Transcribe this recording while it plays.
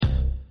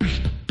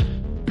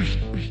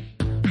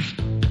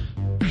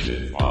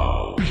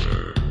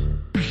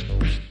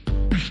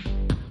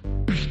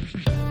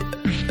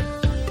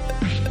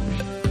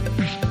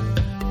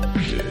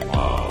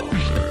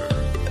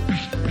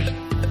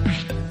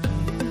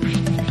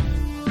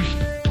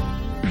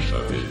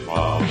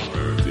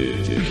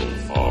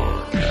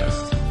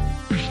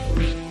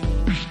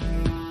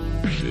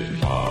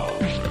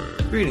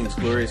Greetings,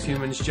 glorious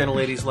humans, gentle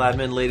ladies,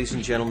 ladmen, ladies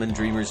and gentlemen,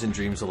 dreamers and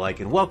dreams alike,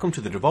 and welcome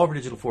to the Devolver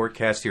Digital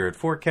Forecast here at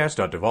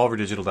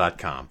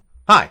forecast.devolverdigital.com.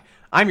 Hi,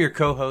 I'm your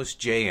co-host,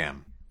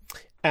 JM.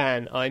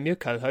 And I'm your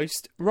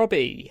co-host,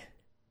 Robbie.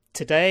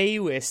 Today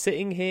we're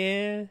sitting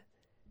here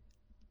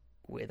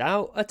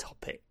without a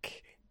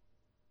topic.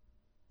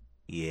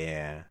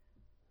 Yeah.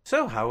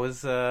 So, how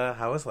was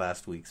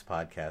last week's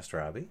podcast,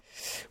 Robbie?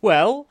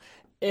 Well,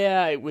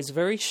 it was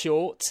very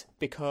short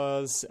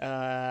because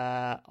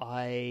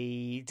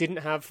I didn't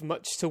have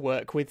much to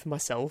work with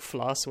myself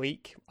last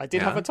week. I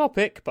did have a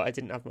topic, but I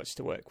didn't have much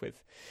to work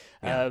with.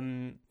 Yeah.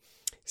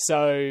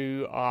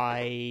 So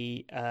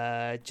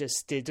I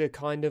just did a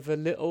kind of a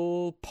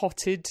little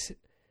potted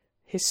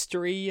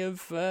history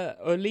of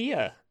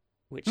Olea,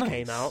 which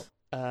came out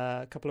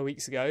a couple of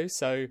weeks ago.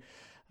 So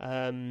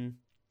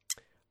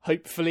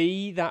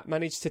hopefully that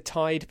managed to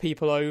tide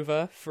people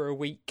over for a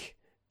week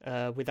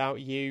without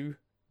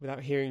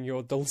hearing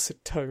your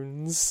dulcet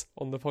tones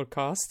on the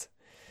podcast.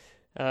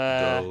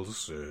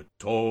 Dulcet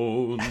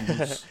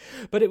tones.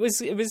 But it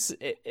was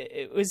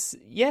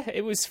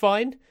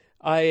fine.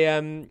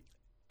 I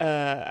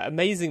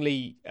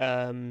amazingly,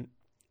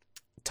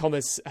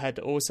 Thomas had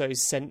also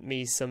sent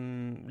me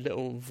some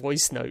little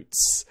voice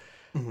notes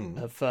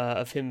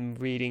of him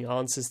reading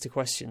answers to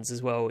questions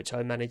as well, which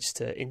I managed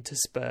to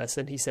intersperse,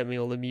 and he sent me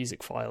all the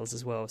music files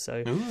as well.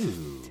 So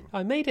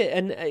I made it,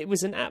 and it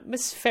was an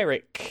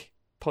atmospheric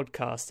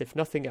podcast, if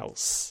nothing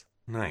else.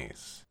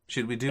 Nice.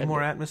 Should we do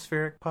more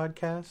atmospheric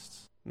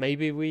podcasts?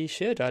 Maybe we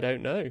should. I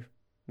don't know.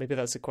 Maybe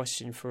that's a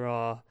question for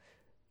our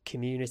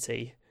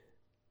community.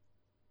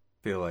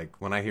 I feel like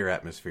when I hear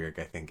atmospheric,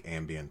 I think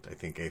ambient. I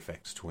think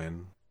Aphex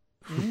Twin.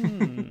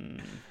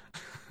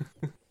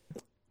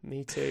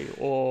 Me too.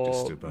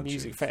 Or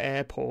Music for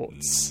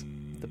Airports,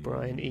 the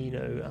Brian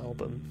Eno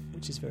album,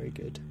 which is very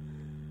good.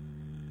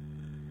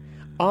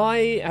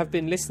 I have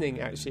been listening,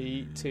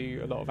 actually,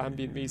 to a lot of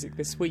ambient music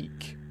this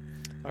week.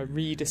 I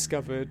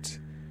rediscovered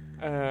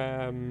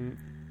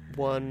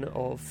one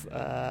of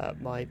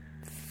my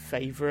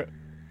favourite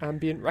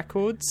ambient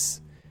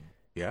records.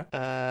 Yeah.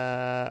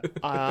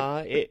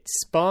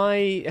 It's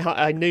by...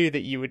 I knew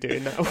that you were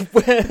doing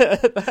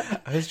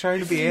that. I was trying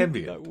to be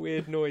ambient. That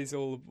weird noise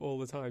all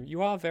the time.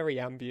 You are very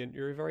ambient.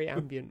 You're a very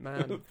ambient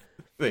man.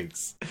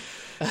 Thanks.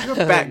 You're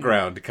a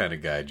background kind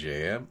of guy,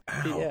 JM.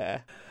 Ow.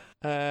 Yeah.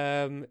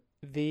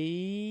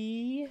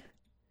 The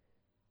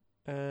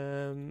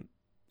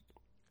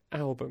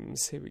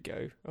albums. Here we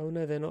go. Oh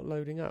no, they're not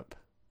loading up.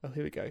 Oh,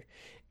 here we go.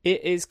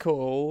 It is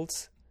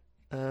called...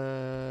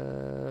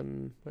 where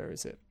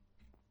is it?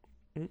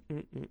 I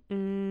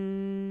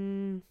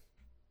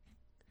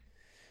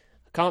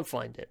can't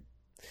find it.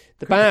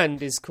 The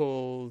band is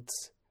called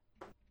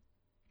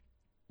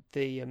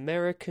The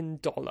American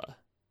Dollar,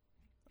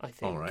 I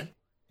think. All right.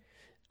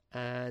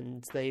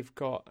 And they've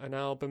got an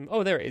album.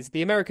 Oh, there it is.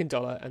 The American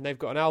Dollar, and they've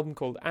got an album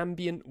called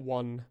Ambient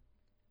One.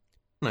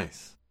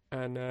 Nice.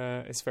 And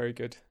it's very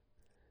good.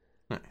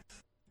 Nice.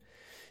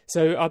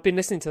 So I've been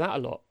listening to that a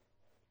lot.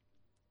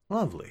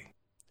 Lovely.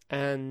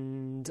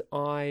 And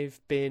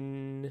I've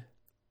been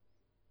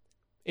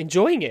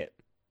enjoying it.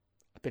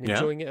 I've been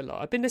enjoying it a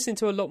lot. I've been listening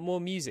to a lot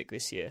more music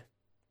this year.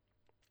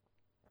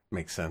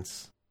 Makes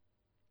sense.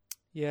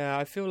 Yeah,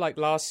 I feel like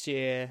last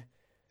year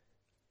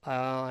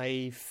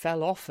I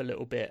fell off a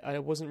little bit. I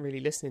wasn't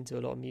really listening to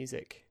a lot of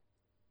music.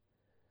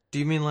 Do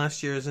you mean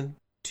last year as in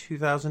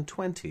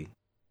 2020?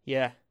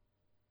 Yeah.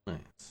 Nice.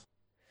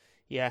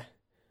 Yeah.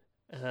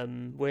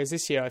 Whereas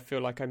this year I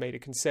feel like I made a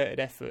concerted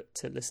effort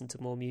to listen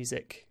to more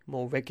music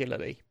more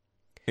regularly.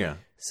 Yeah.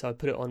 So I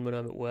put it on when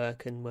I'm at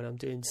work and when I'm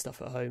doing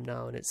stuff at home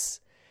now, and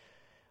it's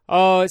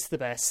the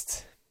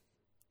best.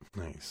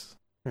 Nice.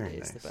 Very nice.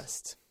 It's the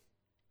best.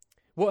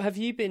 What have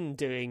you been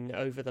doing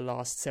over the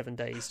last 7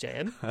 days,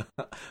 JM?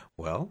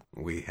 Well,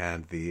 we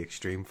had the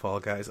Extreme Fall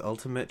Guys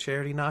Ultimate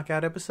Charity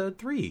Knockout Episode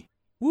 3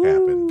 Woo!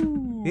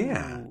 happened.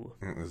 Yeah.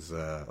 It was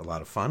a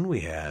lot of fun.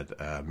 We had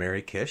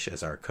Mary Kish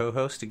as our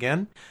co-host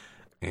again.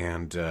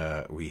 And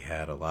we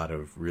had a lot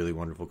of really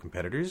wonderful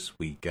competitors.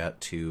 We got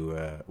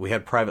to we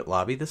had private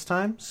lobby this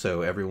time,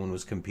 so everyone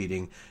was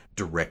competing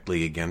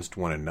directly against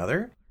one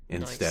another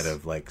instead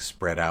of like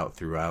spread out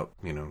throughout,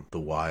 the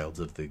wilds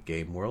of the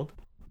game world.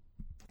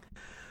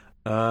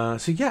 So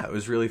yeah, it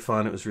was really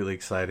fun. It was really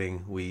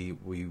exciting. We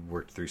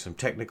worked through some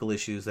technical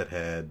issues that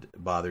had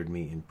bothered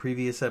me in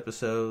previous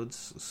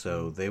episodes,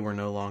 so they were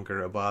no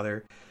longer a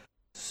bother.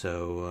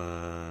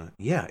 So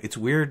yeah, it's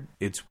weird.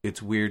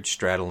 It's weird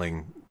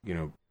straddling,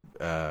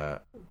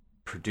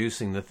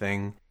 producing the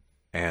thing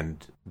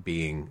and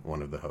being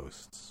one of the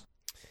hosts.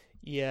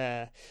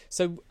 Yeah.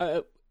 So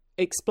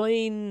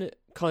explain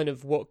kind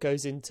of what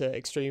goes into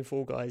Extreme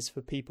Fall Guys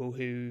for people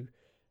who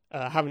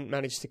haven't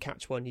managed to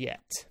catch one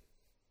yet.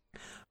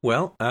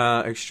 Well,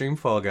 Extreme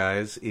Fall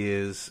Guys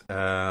is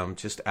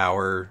just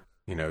our,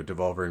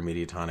 Devolver and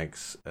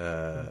Mediatonics,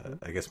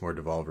 I guess more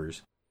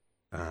Devolvers,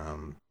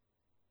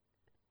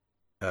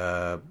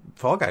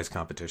 Fall Guys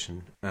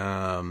competition.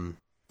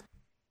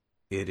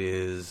 It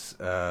is,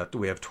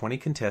 we have 20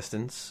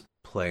 contestants.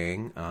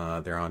 playing.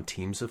 They're on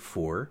teams of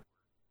 4,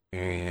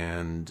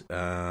 and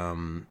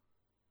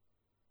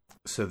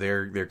so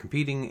they're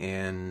competing,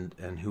 and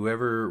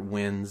whoever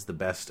wins the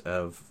best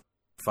of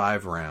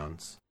 5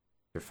 rounds.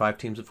 There are 5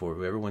 teams of 4.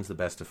 Whoever wins the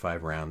best of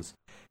 5 rounds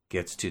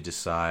gets to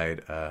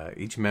decide.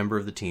 Each member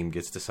of the team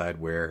gets to decide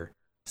where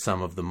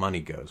some of the money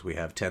goes. We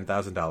have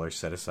 $10,000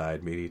 set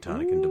aside.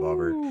 Mediatonic and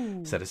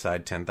Devolver set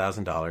aside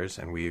 $10,000,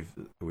 and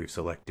we've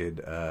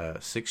selected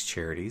 6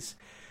 charities,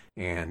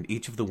 and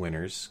each of the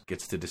winners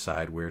gets to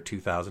decide where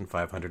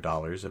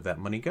 $2,500 of that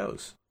money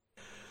goes.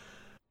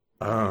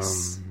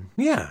 Nice.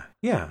 Yeah,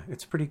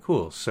 it's pretty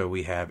cool. So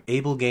we have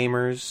Able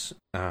Gamers,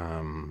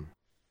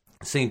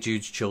 St.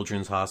 Jude's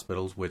Children's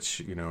Hospitals,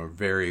 which are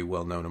very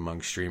well known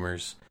among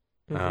streamers.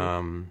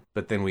 Mm-hmm.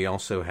 But then we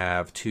also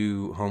have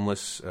 2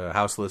 homeless,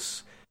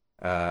 houseless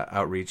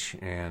outreach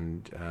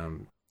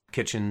and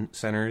kitchen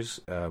centers,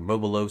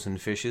 Mobile Loaves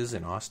and Fishes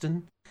in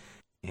Austin,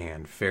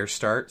 and Fair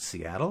Start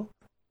Seattle.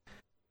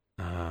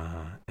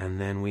 And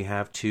then we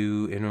have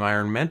 2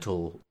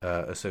 environmental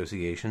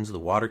associations, the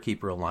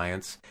Waterkeeper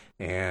Alliance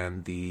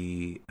and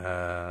the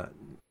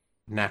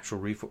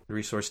Natural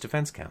Resource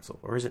Defense Council.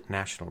 Or is it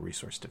National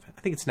Resource Defense?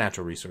 I think it's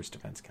Natural Resource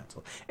Defense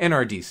Council.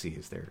 NRDC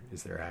is their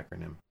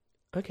acronym.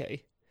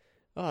 Okay.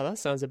 Oh, that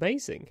sounds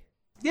amazing.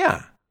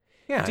 Yeah,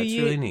 it's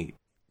really neat.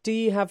 Do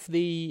you have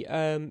the...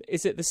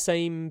 is it the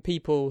same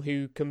people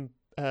who can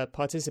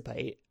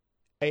participate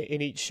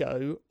in each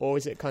show, or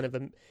is it kind of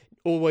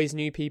always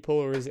new people,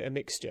 or is it a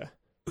mixture?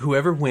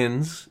 Whoever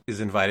wins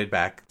is invited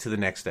back to the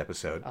next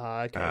episode.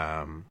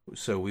 Okay.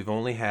 So we've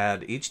only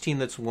had... Each team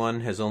that's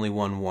won has only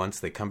won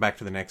once. They come back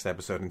to the next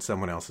episode and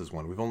someone else has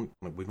won.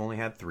 We've only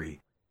had 3.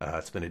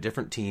 It's been a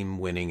different team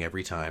winning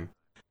every time.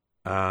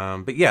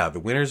 But yeah, the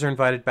winners are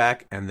invited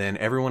back, and then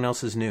everyone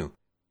else is new.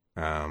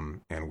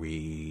 And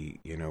we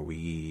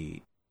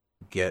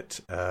get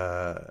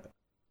a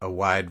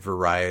wide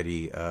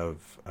variety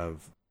of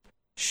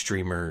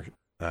streamer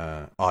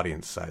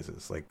audience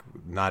sizes. Like,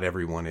 not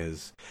everyone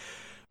is...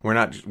 We're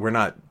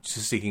not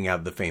seeking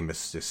out the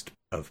famousest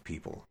of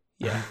people.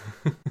 Yeah.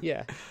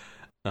 Yeah.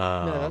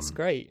 No, that's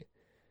great.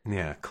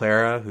 Yeah.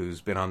 Clara, who's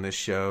been on this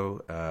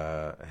show,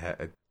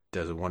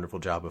 does a wonderful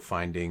job of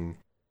finding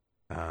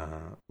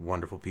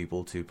wonderful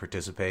people to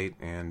participate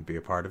and be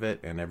a part of it,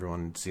 and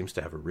everyone seems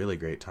to have a really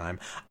great time.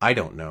 I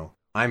don't know.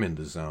 I'm in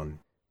the zone.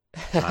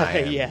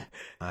 I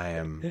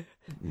am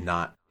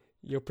not.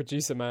 You're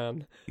producer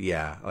man.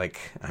 Yeah, like,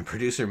 I'm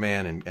producer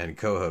man and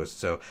co-host,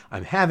 so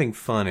I'm having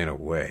fun in a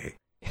way,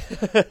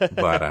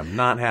 but I'm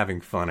not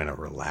having fun in a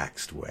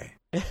relaxed way.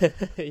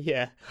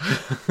 Yeah.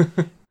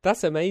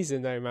 That's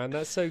amazing though, man.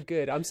 That's so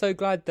good. I'm so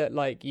glad that,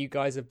 like, you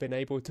guys have been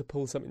able to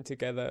pull something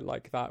together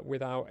like that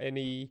without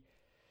any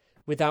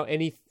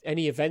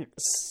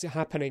events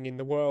happening in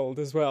the world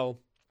as well.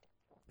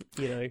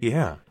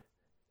 Yeah.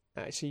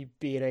 Actually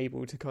being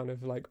able to kind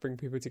of, like, bring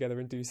people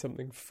together and do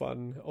something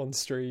fun on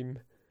stream.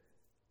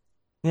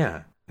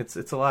 Yeah, it's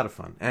a lot of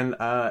fun, and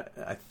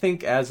I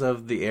think as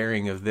of the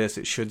airing of this,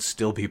 it should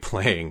still be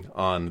playing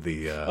on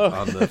the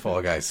on the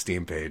Fall Guys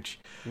Steam page.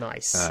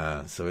 Nice.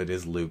 So it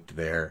is looped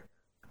there,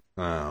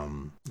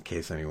 in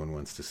case anyone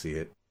wants to see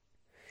it.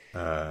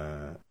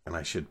 And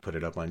I should put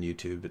it up on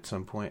YouTube at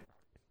some point.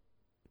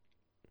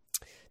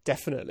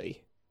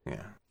 Definitely.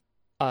 Yeah.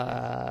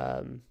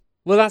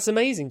 Well, that's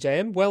amazing,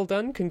 JM. Well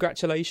done.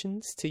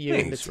 Congratulations to you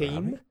and the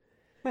team. Robbie.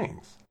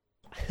 Thanks.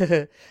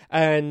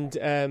 And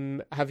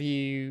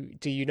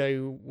do you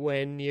know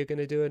when you're going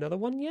to do another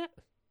one yet?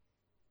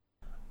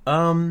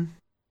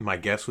 My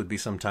guess would be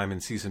sometime in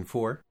season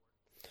 4.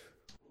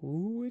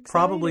 Ooh, exciting.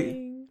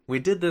 Probably. We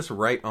did this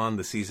right on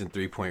the season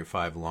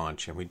 3.5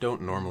 launch, and we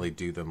don't normally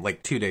do them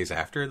like 2 days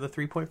after the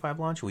 3.5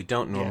 launch. We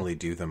don't normally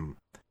do them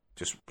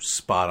just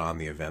spot on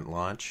the event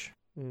launch.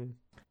 Mm.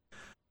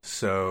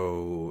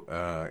 So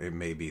it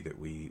may be that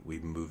we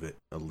move it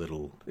a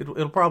little.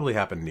 It'll probably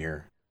happen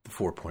near the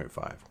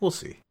 4.5. We'll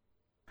see.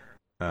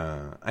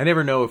 I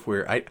never know if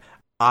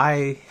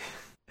I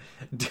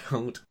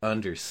don't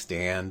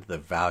understand the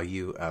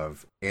value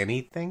of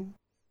anything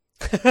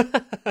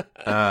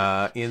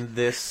in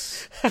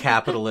this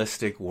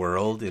capitalistic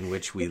world in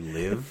which we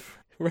live.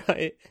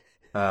 Right.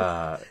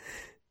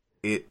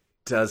 It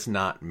does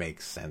not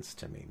make sense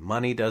to me.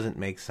 Money doesn't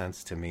make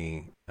sense to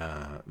me.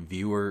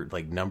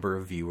 Number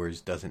of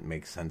viewers doesn't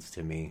make sense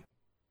to me.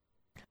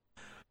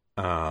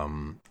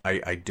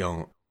 I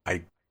don't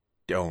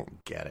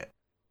get it.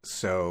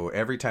 So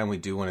every time we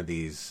do one of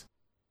these,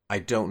 I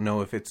don't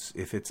know if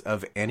it's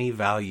of any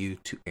value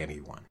to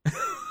anyone.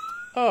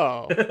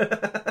 Oh.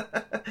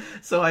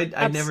 So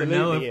I never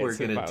know if we're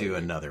going to do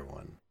another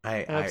one.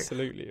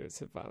 Absolutely,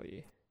 it's a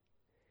value.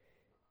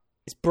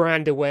 It's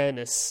brand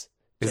awareness.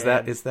 Is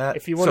that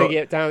if you want to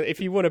get down, if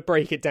you want to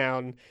break it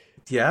down,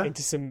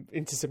 into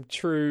some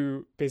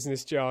true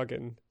business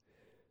jargon.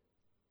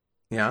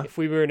 Yeah. If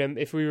we were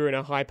in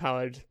a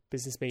high-powered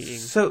business meeting.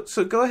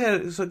 So go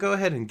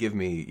ahead and give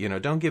me,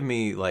 don't give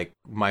me like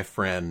my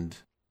friend,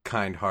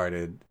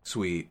 kind-hearted,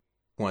 sweet,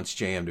 wants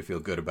JM to feel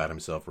good about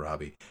himself,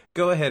 Robbie,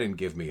 go ahead and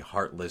give me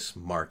heartless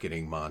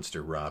marketing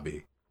monster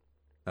Robbie,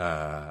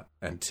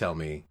 and tell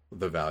me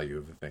the value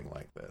of a thing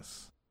like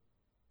this.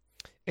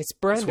 It's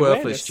brand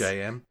awareness,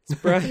 JM.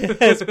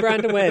 It's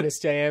brand awareness,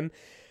 JM.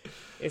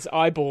 It's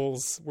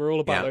eyeballs. We're all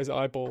about those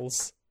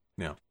eyeballs.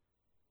 Yeah.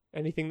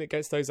 Anything that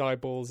gets those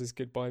eyeballs is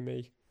good by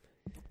me.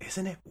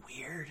 Isn't it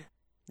weird?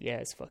 Yeah,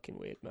 it's fucking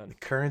weird, man. The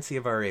currency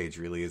of our age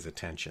really is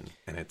attention,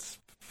 and it's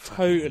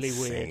totally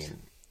insane. Weird.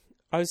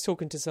 I was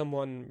talking to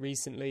someone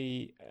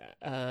recently,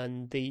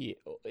 and the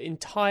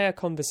entire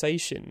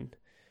conversation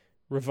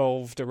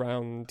revolved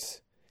around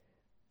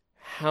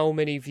how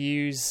many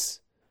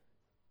views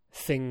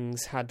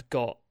things had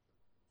got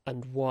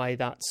and why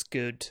that's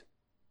good,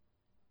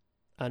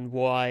 and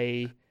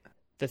why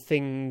the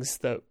things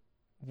that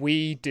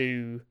we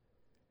do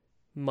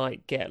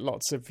might get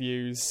lots of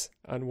views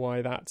and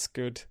why that's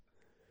good.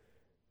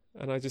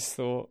 And I just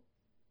thought,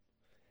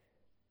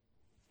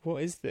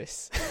 what is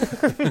this?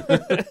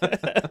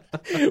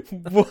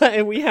 Why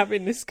are we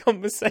having this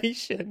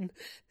conversation?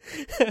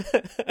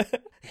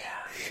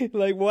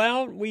 Like, why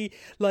aren't we,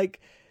 like,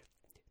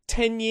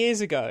 10 years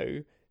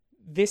ago,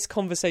 this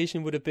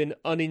conversation would have been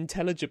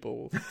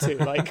unintelligible to,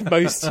 like,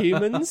 most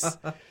humans.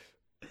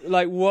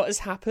 Like, what has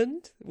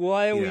happened?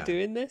 Why are we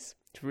doing this?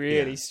 It's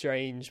really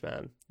strange,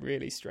 man.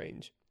 Really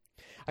strange.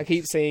 I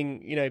keep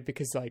saying, you know,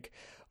 because, like,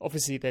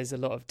 obviously there's a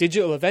lot of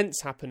digital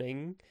events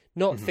happening,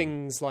 not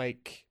things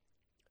like...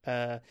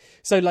 so,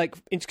 like,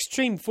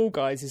 Extreme Fall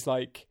Guys is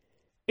like...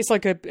 It's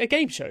like a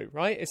game show,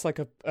 right? It's like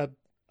a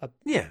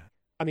Yeah.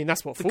 I mean,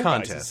 that's what the Fall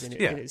contest.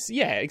 Guys is.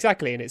 Yeah,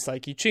 exactly. And it's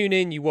like you tune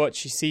in, you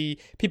watch, you see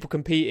people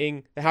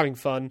competing, they're having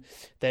fun.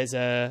 There's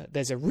a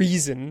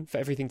reason for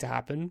everything to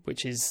happen,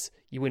 which is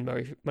you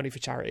win money for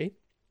charity.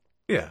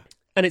 Yeah.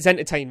 And it's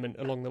entertainment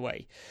along the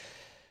way.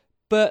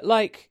 But,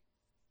 like,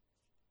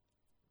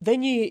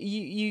 then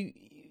you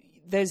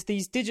there's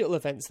these digital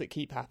events that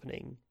keep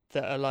happening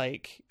that are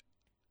like,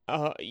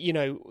 you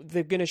know,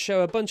 they're going to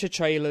show a bunch of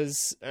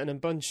trailers and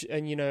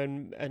you know,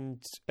 and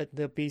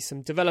there'll be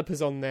some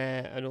developers on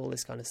there and all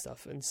this kind of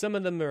stuff. And some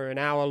of them are an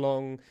hour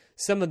long.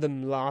 Some of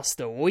them last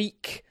a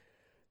week.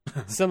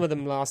 Some of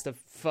them last a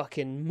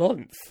fucking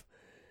month.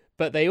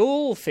 But they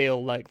all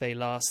feel like they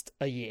last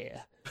a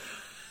year.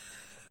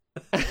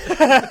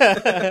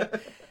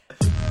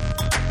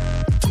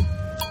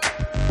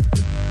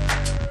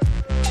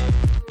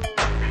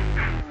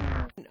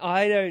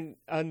 I don't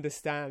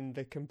understand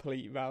the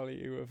complete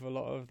value of a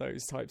lot of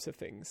those types of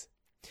things.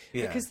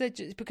 Yeah. Because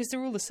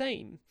they're all the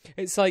same.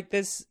 It's like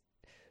there's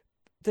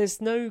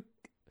no,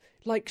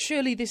 like,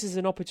 surely this is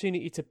an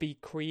opportunity to be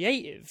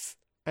creative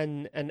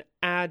and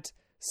add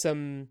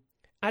some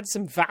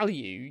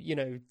value, you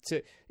know,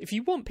 to, if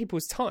you want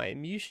people's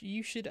time, you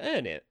should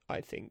earn it,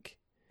 I think.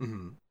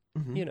 Mm-hmm.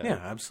 Mm-hmm. You know. Yeah,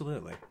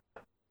 absolutely.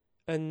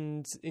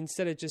 And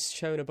instead of just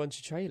showing a bunch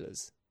of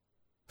trailers.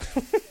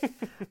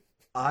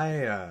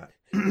 I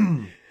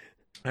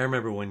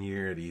remember one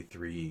year at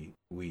E3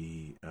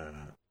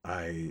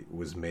 I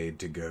was made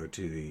to go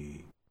to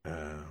the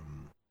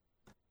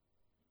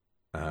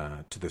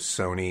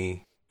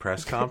Sony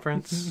press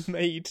conference.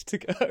 Made to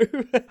go.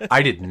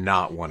 I did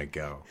not want to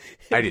go.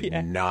 I did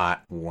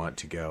not want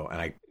to go, and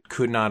I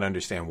could not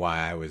understand why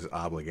I was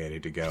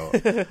obligated to go.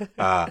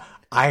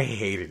 I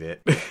hated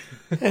it.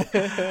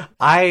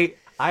 I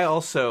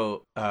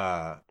also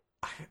have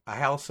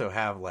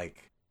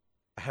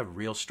I have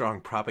real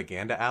strong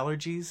propaganda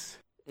allergies.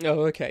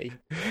 Oh, okay.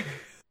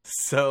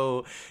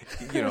 So,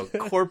 you know,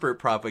 corporate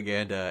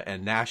propaganda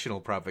and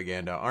national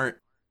propaganda aren't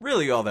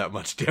really all that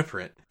much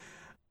different.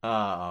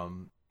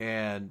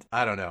 And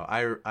I don't know.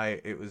 I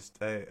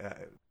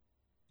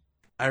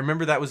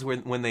remember that was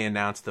when they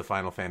announced the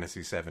Final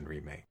Fantasy VII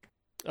remake.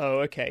 Oh,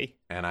 okay.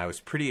 And I was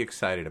pretty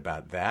excited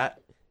about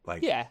that.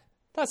 Like, yeah,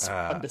 that's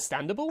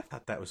understandable. I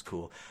thought that was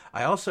cool.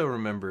 I also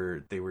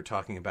remember they were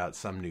talking about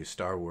some new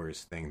Star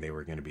Wars thing they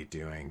were going to be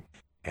doing.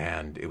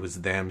 And it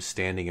was them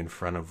standing in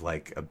front of,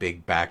 like, a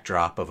big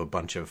backdrop of a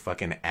bunch of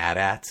fucking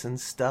AT-ATs and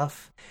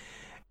stuff.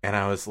 And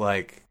I was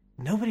like,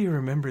 nobody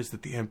remembers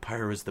that the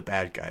Empire was the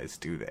bad guys,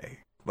 do they?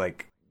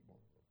 Like,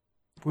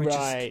 we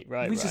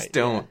just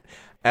don't. Yeah.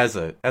 As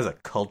a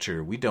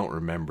culture, we don't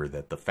remember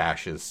that the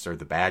fascists are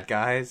the bad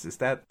guys. Is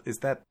that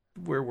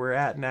where we're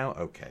at now?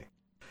 Okay.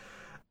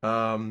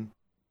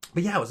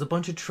 But yeah, it was a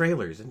bunch of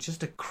trailers and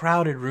just a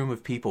crowded room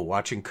of people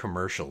watching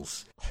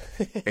commercials.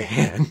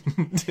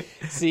 And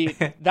see,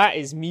 that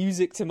is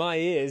music to my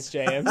ears,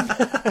 JM.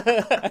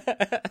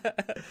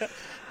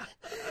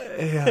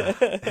 Yeah,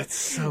 it's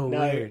so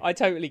weird. I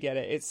totally get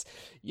it. It's,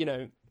 you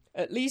know,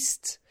 at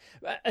least,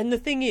 and the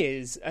thing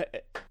is,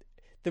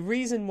 the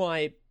reason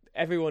why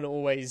everyone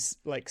always,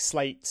 like,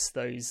 slates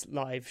those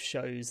live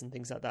shows and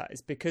things like that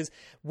is because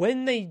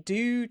when they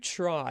do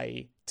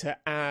try to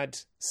add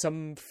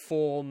some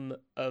form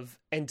of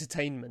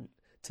entertainment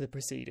to the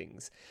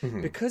proceedings,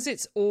 because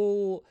it's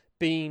all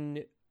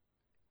been,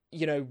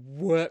 you know,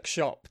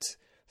 workshopped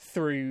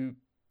through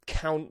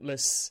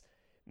countless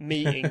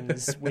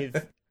meetings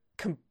with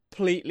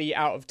completely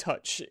out of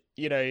touch,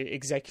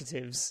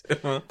 executives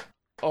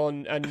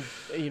on, and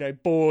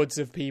boards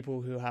of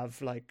people who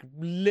have like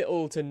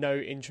little to no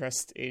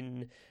interest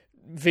in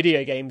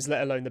video games,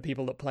 let alone the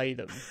people that play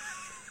them.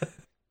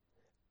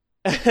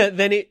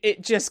 Then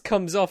it just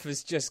comes off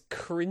as just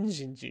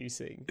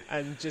cringe-inducing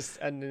and just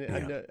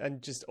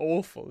and just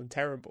awful and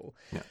terrible.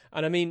 Yeah.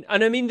 And I mean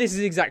this is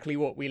exactly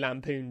what we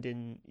lampooned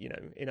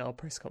in our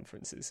press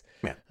conferences.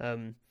 Yeah.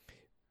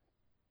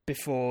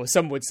 Before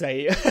some would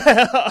say,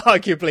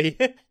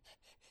 arguably,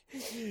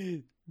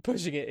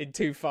 pushing it in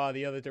too far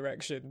the other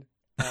direction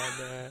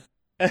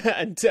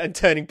and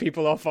turning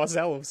people off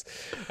ourselves,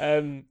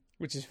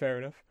 which is fair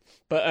enough.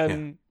 But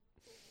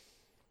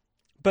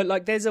But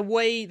like, there's a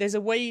way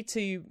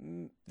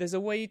to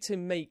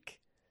make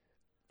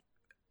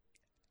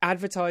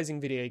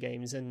advertising video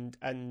games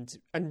and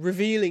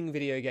revealing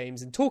video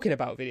games and talking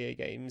about video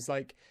games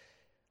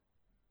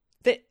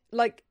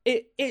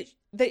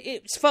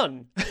it's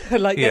fun.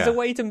 There's a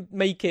way to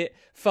make it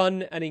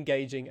fun and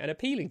engaging and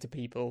appealing to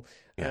people.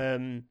 Yeah.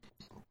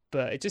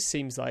 But it just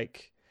seems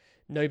like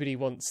nobody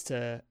wants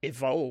to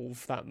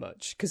evolve that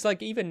much, because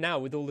like even now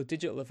with all the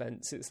digital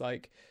events, it's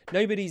like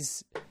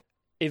nobody's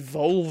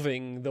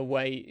evolving the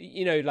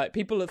way, like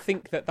people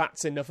think that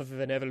that's enough of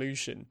an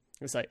evolution.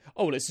 It's like,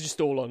 oh, well, it's just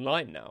all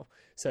online now,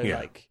 so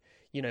like,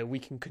 we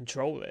can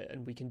control it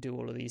and we can do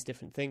all of these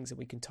different things and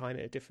we can time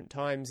it at different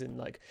times, and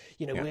like,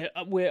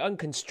 we're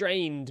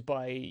unconstrained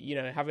by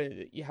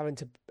having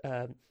to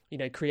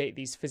create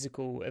these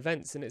physical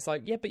events. And it's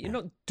like, yeah, but you're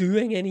not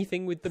doing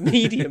anything with the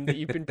medium that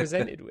you've been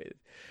presented with.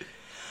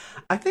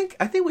 I think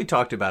we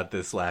talked about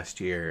this last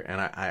year,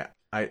 and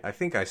I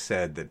think I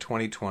said that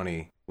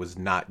 2020 was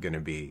not going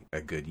to be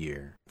a good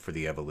year for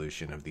the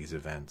evolution of these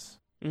events.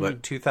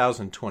 But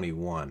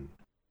 2021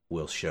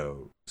 will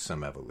show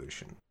some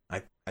evolution.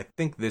 I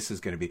think this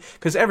is going to be,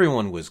 because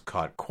everyone was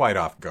caught quite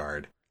off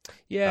guard.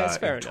 Yeah, it's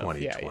fair in enough.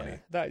 2020. Yeah,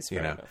 that is fair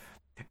enough.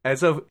 And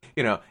so,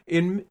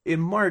 in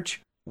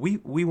March, we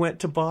went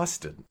to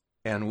Boston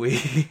and we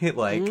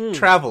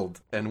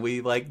traveled and we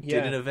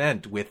did an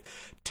event with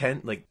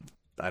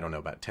I don't know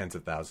about tens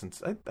of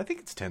thousands. I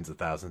think it's tens of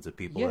thousands of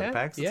people at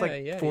PAX.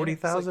 It's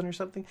 40,000 or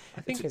something.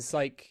 I think it's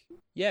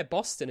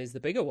Boston is the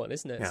bigger one,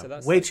 isn't it? Yeah, so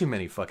that's way too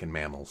many fucking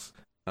mammals.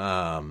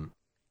 And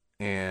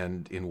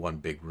in one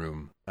big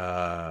room.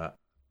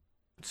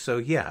 So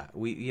yeah,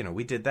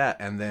 we did that,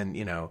 and then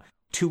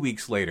 2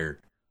 weeks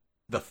later,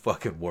 the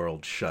fucking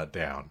world shut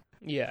down.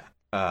 Yeah.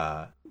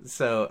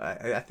 So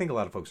I think a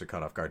lot of folks are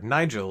caught off guard.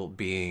 Nigel,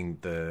 being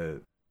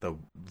the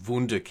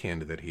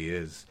wunderkind that he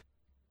is,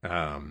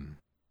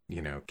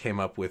 came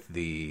up with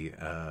the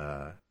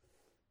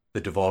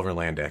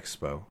Devolverland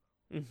Expo,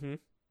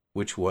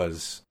 which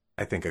was,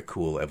 I think, a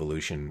cool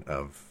evolution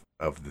of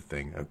the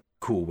thing, a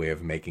cool way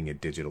of making it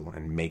digital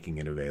and making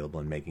it available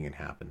and making it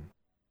happen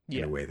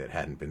in a way that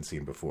hadn't been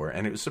seen before.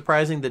 And it was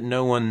surprising that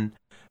no one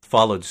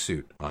followed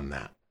suit on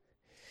that.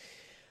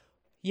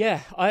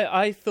 Yeah,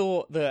 I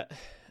thought that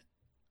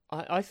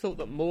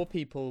more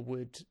people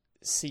would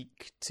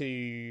seek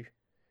to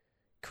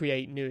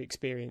create new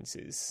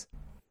experiences.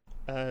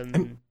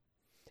 And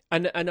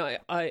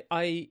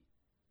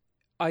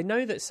I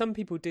know that some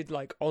people did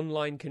like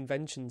online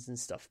conventions and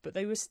stuff, but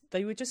they were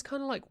just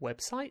kind of like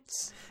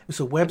websites. It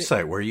was a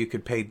website where you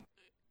could pay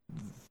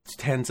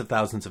tens of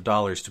thousands of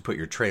dollars to put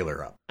your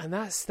trailer up, and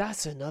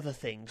that's another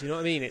thing. Do you know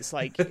what I mean? It's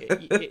like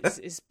it's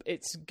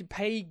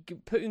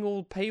putting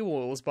all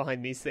paywalls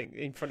behind these things,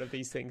 in front of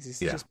these things, is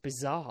just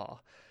bizarre.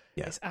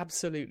 Yeah. It's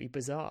absolutely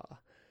bizarre.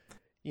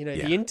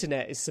 The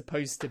internet is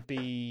supposed to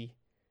be,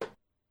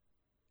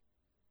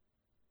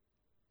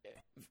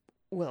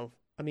 well,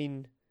 I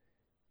mean,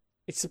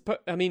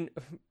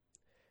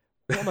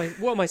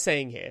 what am I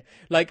saying here?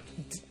 Like,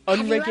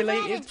 unregulated. Have you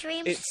ever had a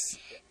dream it's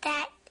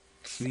that.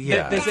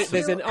 Yeah,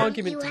 there's an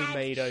argument to be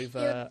made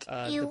over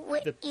how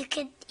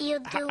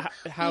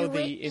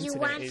the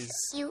internet is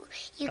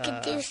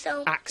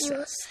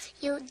accessed.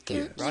 You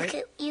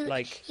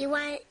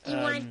want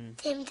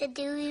him to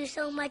do you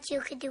so much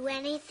you could do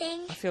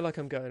anything. I feel like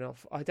I'm going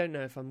off. I don't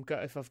know if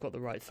I've got the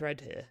right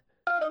thread here.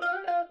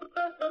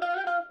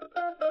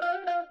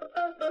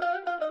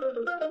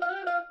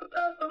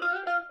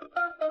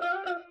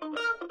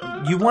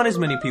 You want as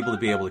many people to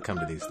be able to come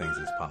to these things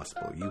as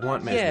possible. You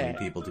want as many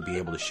people to be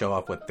able to show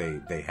off what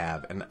they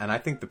have. And I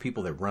think the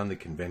people that run the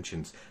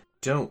conventions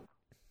don't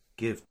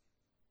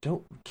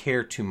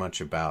care too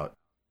much about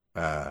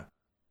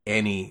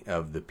any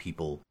of the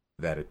people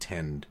that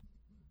attend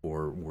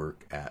or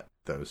work at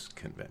those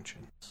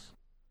conventions.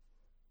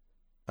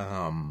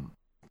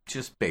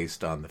 Just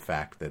based on the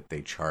fact that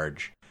they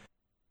charge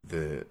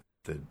the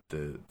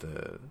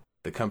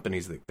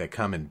companies that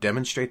come and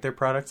demonstrate their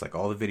products, like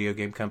all the video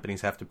game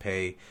companies have to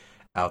pay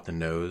out the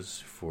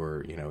nose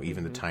for,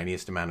 even the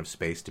tiniest amount of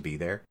space to be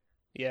there.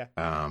 Yeah.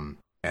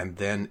 And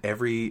then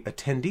every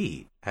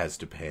attendee has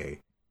to pay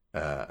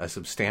a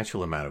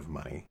substantial amount of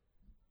money.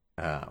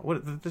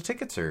 The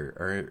tickets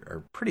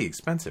are pretty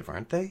expensive,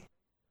 aren't they?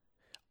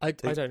 I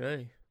don't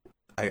know.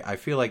 I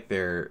feel like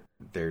they're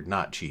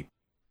not cheap.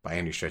 by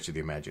any stretch of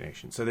the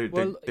imagination. So they're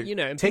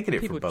taking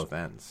it from both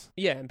ends.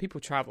 Yeah, and people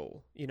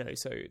travel,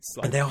 so it's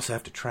like... And they also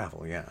have to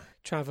travel, yeah.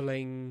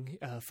 Traveling,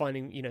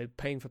 finding,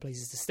 paying for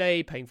places to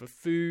stay, paying for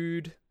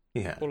food,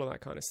 all of that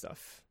kind of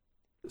stuff.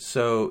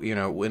 So,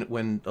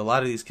 when a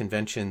lot of these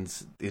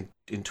conventions in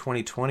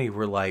 2020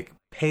 were like,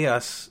 pay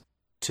us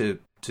to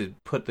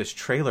put this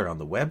trailer on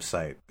the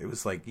website, it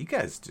was like, you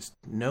guys just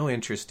no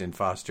interest in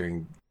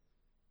fostering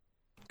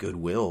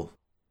goodwill.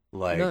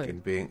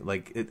 And being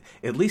like,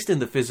 at least in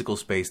the physical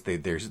space,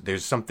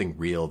 there's something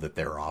real that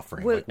they're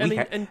offering. Well, we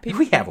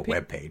have a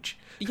webpage.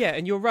 Yeah,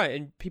 and you're right,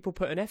 and people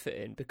put an effort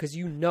in because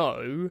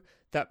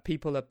that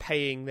people are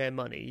paying their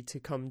money to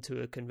come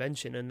to a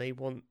convention and they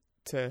want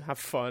to have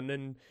fun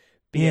and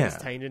be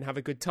entertained and have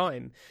a good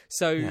time.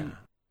 So,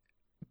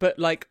 but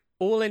like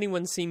all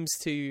anyone seems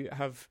to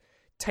have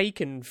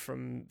taken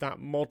from that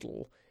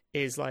model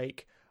is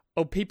like,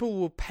 oh, people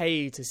will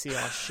pay to see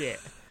our shit.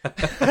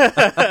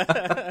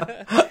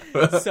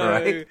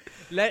 So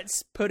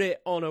let's put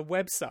it on a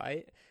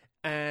website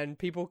and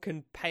people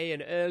can pay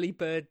an early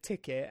bird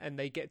ticket and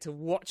they get to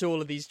watch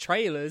all of these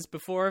trailers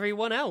before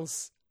everyone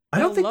else. I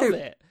don't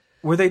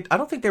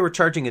think they were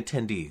charging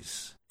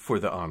attendees for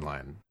the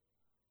online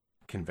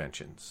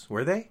conventions,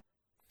 were they?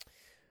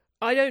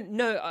 I don't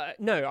know.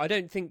 No, I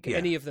don't think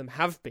any of them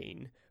have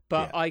been,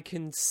 but I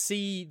can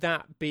see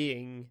that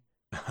being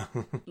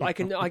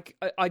like,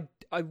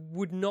 I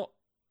would not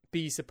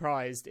be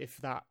surprised if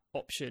that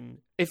option,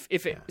 if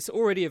it's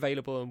already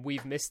available and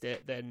we've missed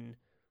it, then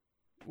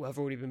we've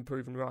already been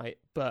proven right.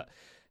 But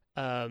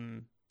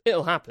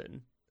it'll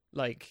happen,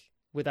 like,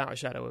 without a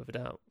shadow of a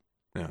doubt.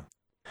 Yeah.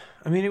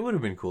 I mean, it would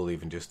have been cool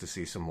even just to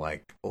see some,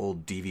 like,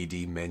 old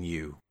DVD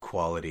menu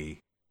quality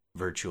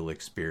virtual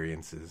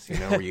experiences,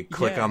 where you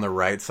click on the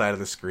right side of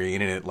the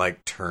screen and it,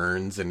 like,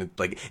 turns and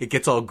it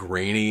gets all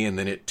grainy and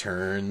then it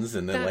turns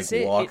and then,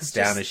 walks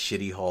down a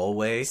shitty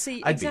hallway.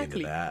 I'd be into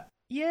that.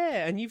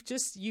 Yeah, and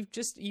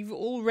you've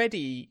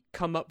already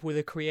come up with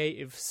a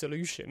creative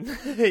solution,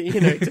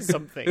 to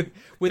something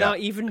without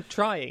even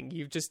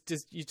trying.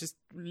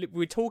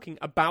 We're talking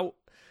about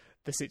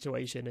the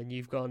situation, and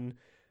you've gone,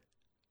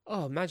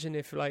 oh, imagine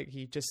if like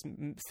you just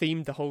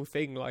themed the whole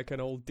thing like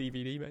an old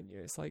DVD menu.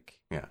 It's like,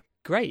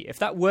 great. If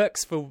that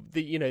works for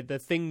the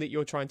thing that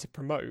you're trying to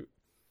promote,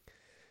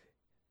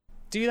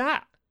 do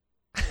that.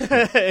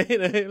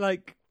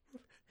 Like,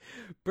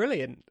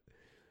 brilliant.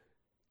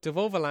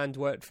 Devolverland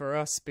worked for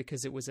us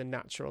because it was a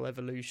natural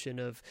evolution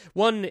of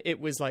one. It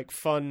was like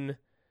fun,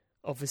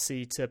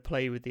 obviously, to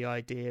play with the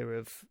idea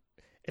of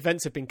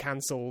events have been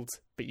cancelled,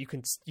 but you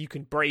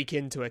can break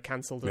into a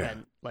cancelled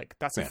event. Like,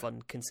 that's a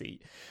fun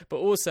conceit. But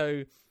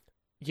also,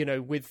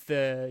 with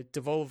the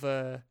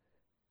Devolver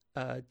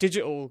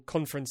digital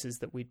conferences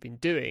that we'd been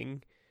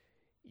doing,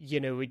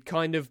 we'd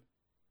kind of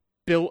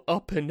built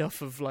up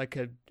enough of like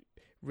a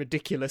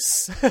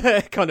ridiculous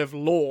kind of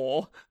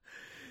lore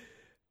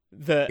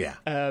that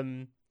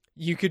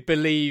you could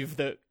believe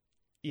that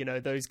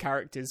those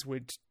characters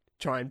would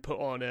try and put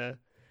on a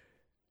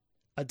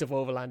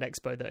Devolverland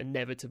Expo that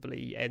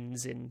inevitably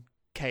ends in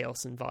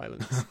chaos and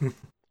violence.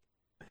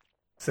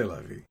 C'est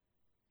la vie.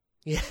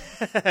 Yeah,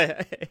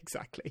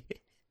 exactly.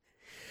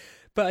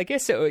 But I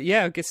guess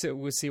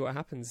we'll see what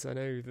happens. I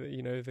know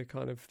that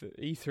the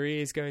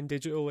E3 is going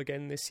digital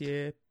again this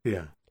year.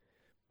 Yeah.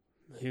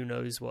 Who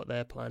knows what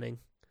they're planning?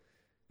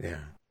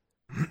 Yeah.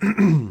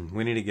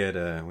 we need to get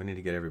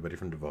everybody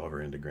from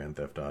Devolver into Grand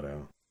Theft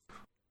Auto.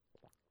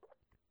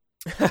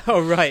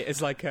 Oh right,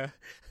 it's like a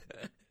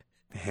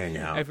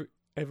hangout.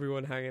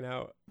 Everyone hanging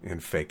out in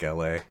fake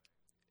LA.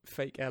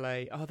 Fake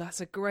LA. Oh,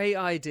 that's a great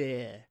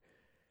idea.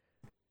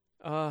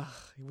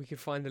 We could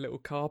find a little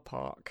car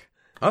park.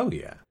 Oh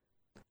yeah.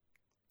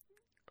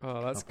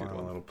 Oh, that's good. A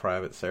little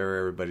private server.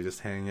 Everybody just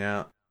hang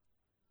out.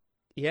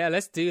 Yeah,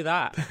 let's do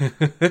that.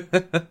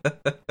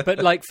 But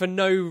like for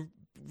no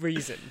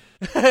reason.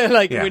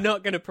 We're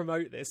not going to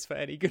promote this for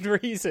any good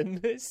reason.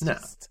 It's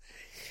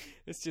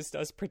just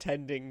us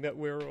pretending that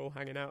we're all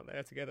hanging out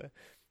there together.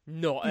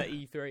 Not at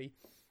E3.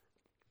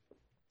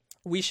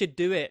 We should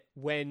do it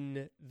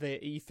when the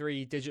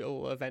E3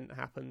 digital event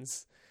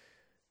happens.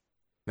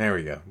 There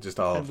we go. Just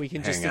all and we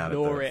can hang just out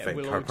ignore at the it.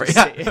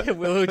 fake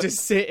We'll all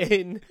just sit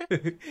in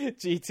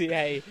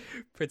GTA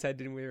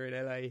pretending we're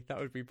in LA. That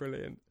would be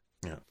brilliant.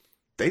 Yeah.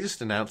 They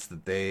just announced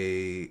that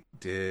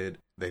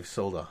they've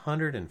sold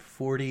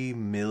 140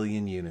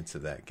 million units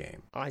of that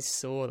game. I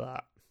saw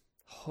that.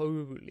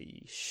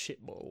 Holy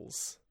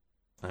shitballs.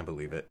 I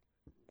believe it.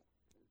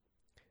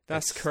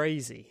 That's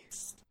crazy.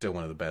 Still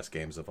one of the best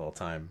games of all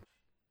time.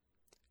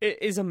 It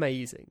is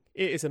amazing.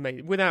 It is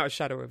amazing. Without a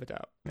shadow of a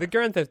doubt. Yeah. The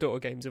Grand Theft Auto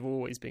games have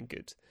always been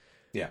good.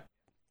 Yeah.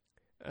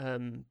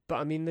 But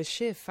I mean, the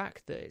sheer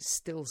fact that it's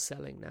still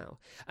selling now.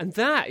 And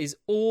that is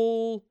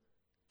all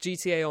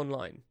GTA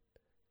Online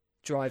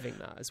driving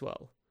that as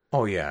well.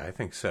 Oh, yeah, I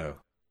think so.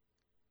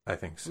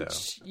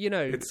 Which,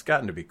 it's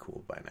gotten to be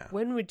cool by now.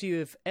 When would you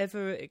have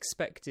ever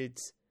expected...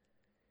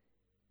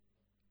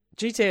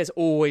 GTA has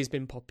always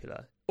been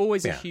popular.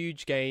 Always a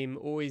huge game.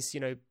 Always,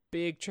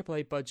 big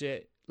AAA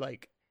budget.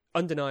 Like,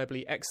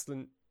 undeniably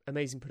excellent,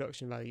 amazing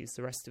production values,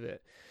 the rest of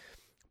it.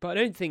 But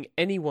I don't think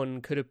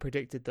anyone could have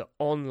predicted that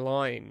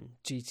online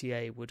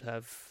GTA would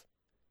have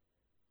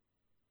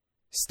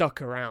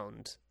stuck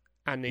around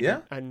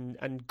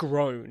and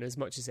grown as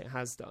much as it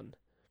has done.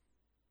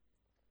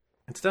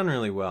 It's done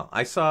really well.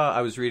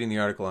 I was reading the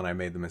article and I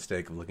made the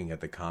mistake of looking at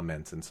the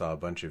comments and saw a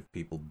bunch of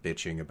people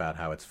bitching about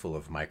how it's full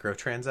of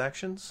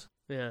microtransactions.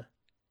 Yeah.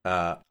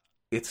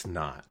 It's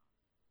not.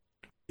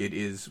 It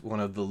is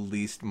one of the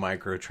least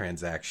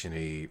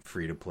microtransaction-y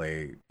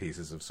free-to-play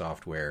pieces of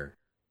software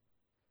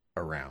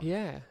around.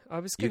 Yeah, I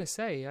was going to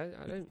say, I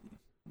don't...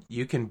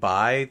 You can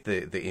buy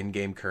the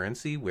in-game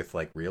currency with,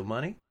 like, real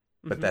money,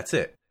 but that's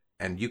it.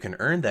 And you can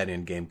earn that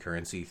in-game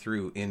currency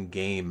through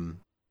in-game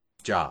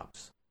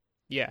jobs.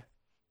 Yeah.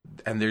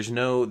 And there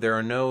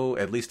are no,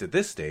 at least at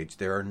this stage,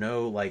 there are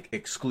no, like,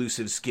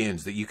 exclusive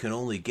skins that you can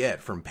only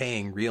get from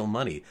paying real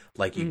money,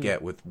 like you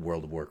get with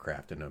World of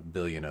Warcraft and a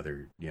billion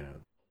other,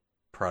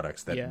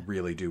 products that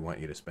really do want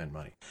you to spend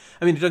money.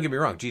 I mean, don't get me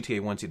wrong,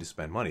 GTA wants you to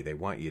spend money. They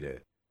want you to,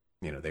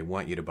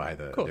 buy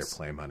their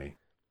play money.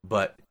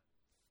 But,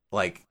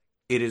 like,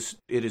 it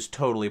is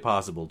totally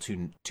possible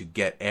to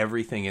get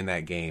everything in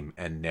that game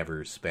and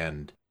never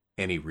spend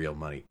any real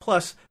money.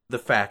 Plus, the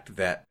fact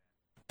that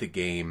the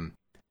game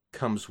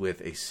comes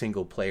with a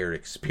single player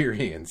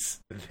experience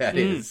that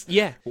is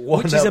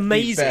which is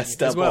amazing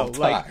as well. It's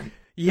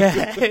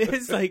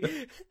like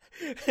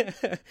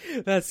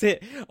that's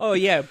it. Oh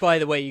yeah, by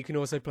the way, you can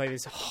also play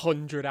this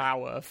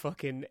 100-hour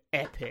fucking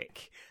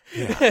epic.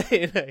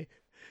 Yeah.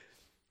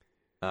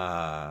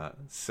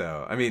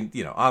 So I mean,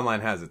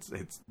 online has its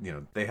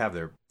they have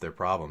their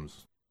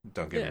problems,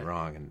 don't get me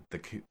wrong, and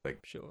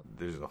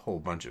there's a whole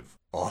bunch of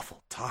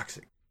awful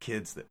toxic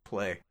kids that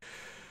play.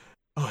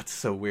 Oh, it's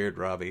so weird,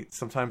 Robbie.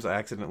 Sometimes I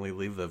accidentally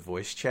leave the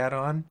voice chat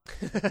on,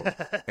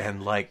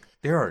 and like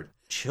there are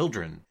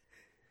children.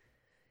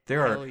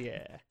 There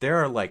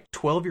are like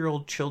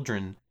 12-year-old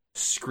children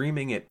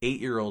screaming at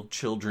 8-year-old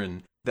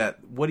children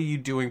that, what are you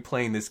doing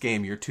playing this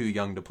game? You're too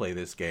young to play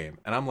this game.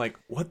 And I'm like,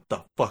 what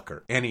the fuck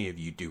are any of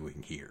you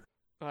doing here?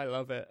 I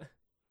love it.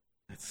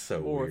 It's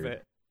so More weird. of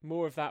it.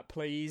 More of that,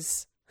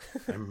 please.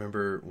 I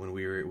remember when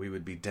we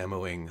would be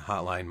demoing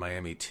Hotline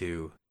Miami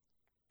 2,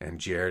 and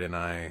Jared and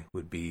I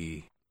would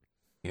be,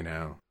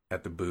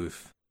 at the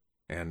booth,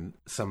 and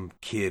some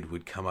kid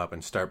would come up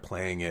and start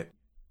playing it,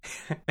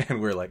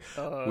 and we're like,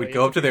 we'd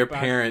go up to their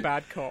parent.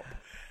 Bad cop.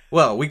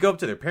 Well, we go up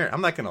to their parent.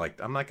 I'm not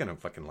gonna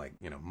fucking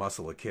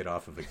muscle a kid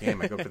off of a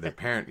game. I go up to their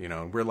parent,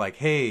 and we're like,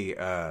 hey,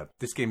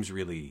 this game's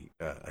really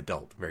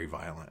adult, very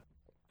violent,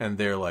 and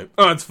they're like,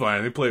 oh, it's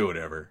fine, they play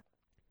whatever.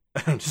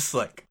 I'm just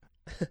like,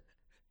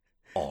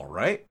 all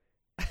right,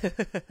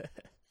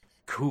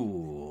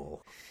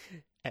 cool,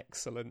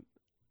 excellent.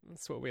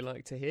 That's what we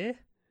like to hear.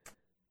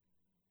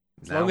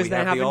 As now long as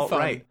they're having fun.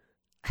 Right.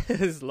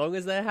 As long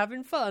as they're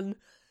having fun.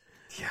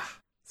 Yeah.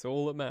 It's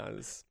all that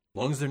matters.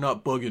 As long as they're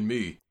not bugging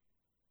me.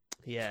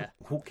 Yeah.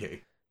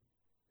 Okay.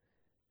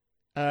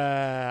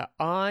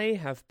 I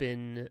have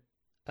been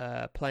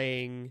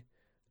playing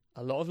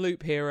a lot of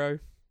Loop Hero.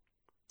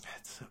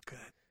 That's so good.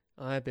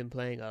 I've been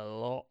playing a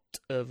lot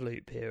of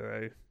Loop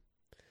Hero.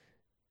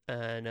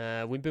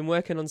 And we've been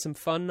working on some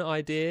fun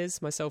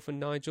ideas, myself and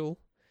Nigel.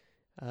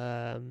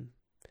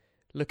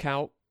 Look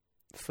out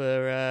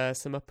for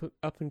some up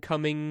and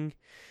coming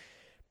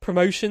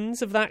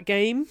promotions of that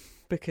game,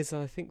 because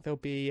I think they'll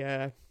be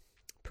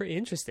pretty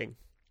interesting.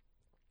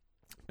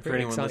 For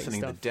anyone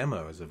listening, the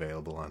demo is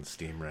available on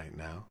Steam right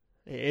now.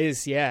 It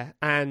is, yeah.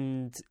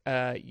 And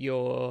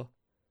your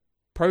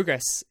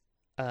progress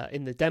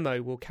in the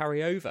demo will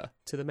carry over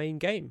to the main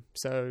game.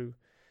 So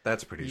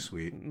that's pretty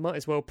sweet. Might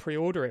as well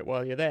pre-order it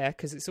while you're there,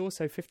 because it's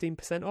also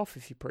 15% off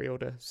if you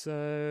pre-order.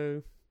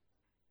 So...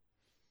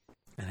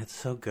 And it's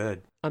so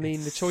good. I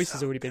mean, the choice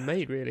has already been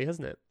made, really,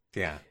 hasn't it?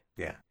 Yeah,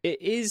 yeah.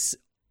 It is,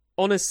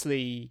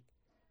 honestly,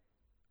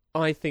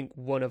 I think,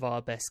 one of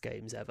our best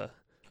games ever.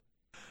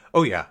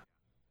 Oh, yeah.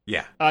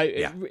 Yeah.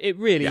 It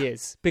really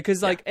is.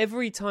 Because,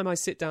 every time I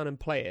sit down and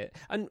play it,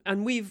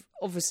 and we've,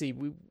 obviously,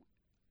 we've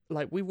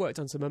worked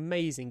on some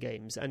amazing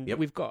games, and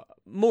we've got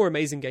more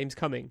amazing games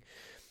coming.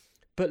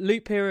 But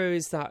Loop Hero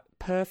is that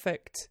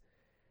perfect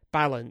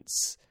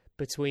balance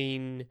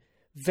between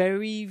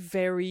very,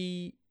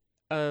 very...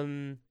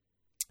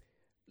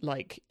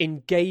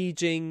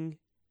 engaging,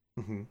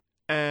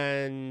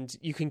 and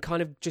you can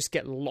kind of just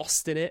get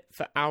lost in it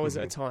for hours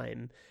at a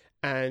time,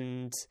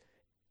 and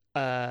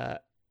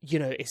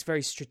it's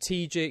very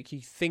strategic. You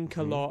think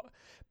a lot,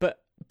 but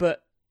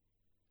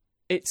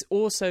it's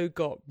also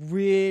got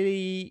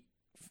really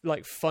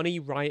funny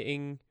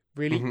writing,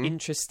 really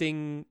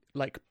interesting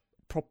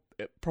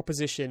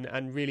proposition,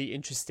 and really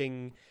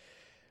interesting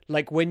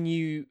when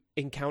you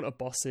encounter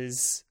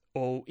bosses.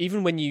 Or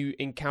even when you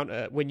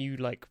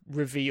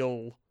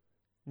reveal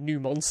new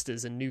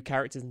monsters and new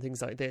characters and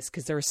things like this,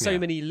 because there are so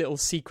many little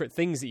secret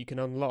things that you can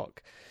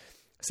unlock.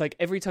 It's like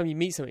every time you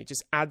meet something, it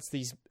just adds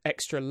these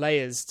extra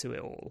layers to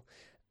it all.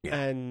 Yeah.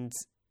 And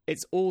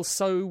it's all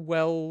so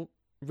well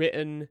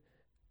written,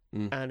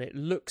 and it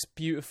looks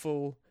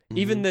beautiful.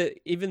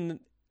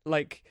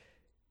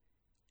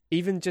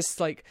 Even just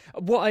like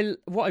what I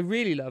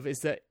really love is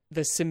that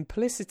the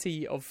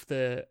simplicity of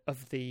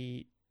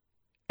the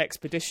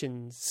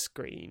expedition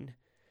screen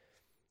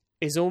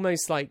is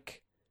almost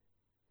like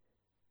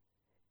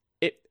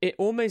it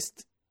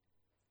almost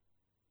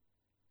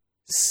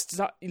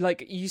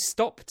like you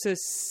stop to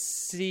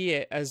see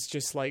it as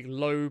just like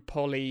low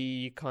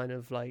poly kind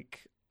of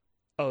like,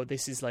 oh,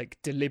 this is like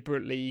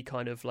deliberately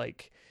kind of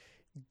like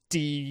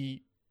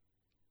descaled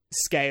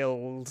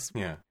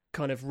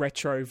kind of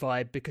retro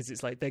vibe because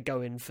it's like they're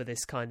going for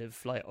this kind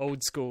of like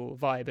old school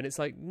vibe, and it's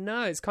like,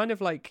 no, it's kind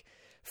of like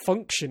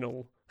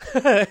functional.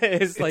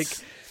 it's like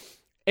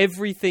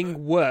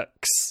everything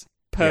works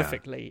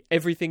perfectly.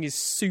 Everything is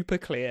super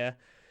clear.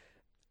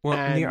 Well,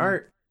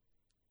 and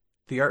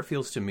the art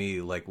feels to me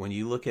like when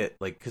you look at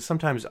like, because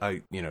sometimes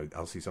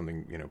I'll see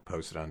something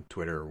posted on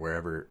Twitter or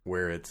wherever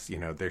where it's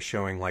they're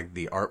showing like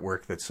the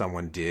artwork that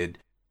someone did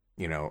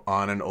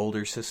on an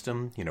older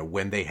system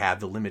when they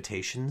had the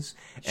limitations.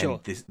 Sure.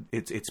 And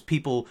it's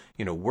people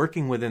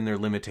working within their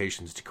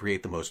limitations to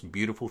create the most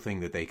beautiful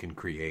thing that they can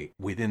create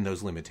within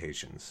those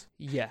limitations.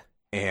 Yeah.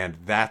 And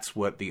that's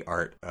what the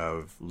art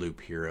of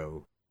Loop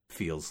Hero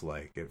feels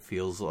like. It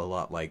feels a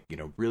lot like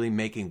really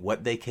making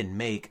what they can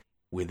make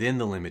within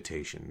the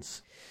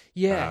limitations,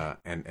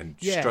 and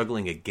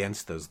struggling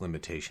against those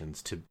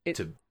limitations to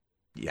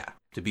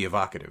be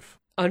evocative.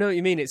 I know what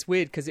you mean. It's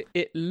weird because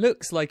it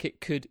looks like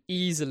it could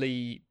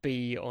easily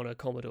be on a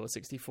Commodore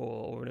 64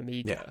 or an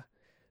Amiga.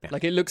 Yeah.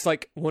 Like it looks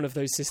like one of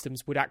those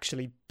systems would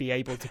actually be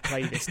able to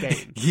play this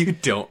game. You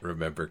don't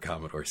remember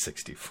Commodore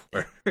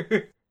 64.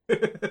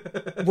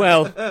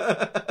 Well,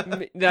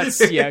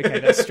 that's okay.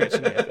 That's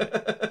stretching it a bit.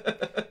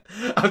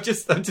 I'm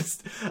just.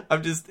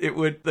 It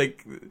would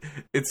like.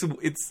 It's.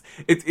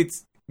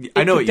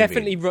 I know what you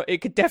mean.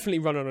 It could definitely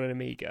run on an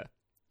Amiga.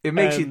 It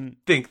makes you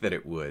think that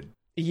it would.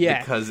 Yeah,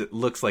 because it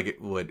looks like it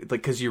would.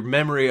 Like because your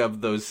memory of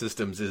those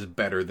systems is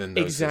better than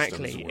those systems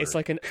were. Exactly. It's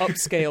like an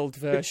upscaled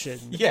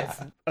version.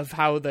 Of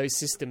how those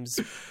systems,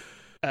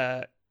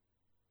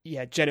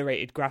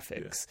 generated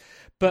graphics. Yeah.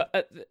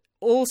 But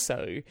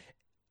also,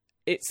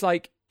 it's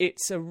like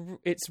it's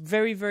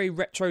very, very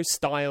retro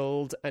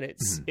styled, and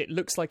it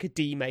looks like a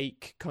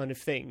demake kind of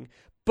thing.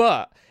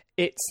 But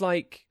it's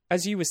like,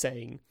 as you were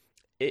saying,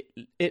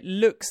 it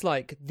looks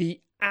like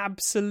the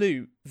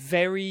absolute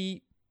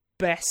very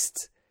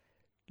best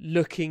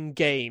looking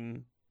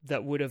game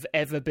that would have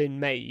ever been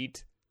made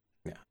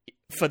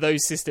for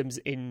those systems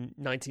in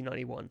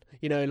 1991.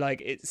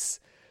 Like it's,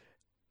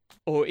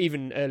 or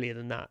even earlier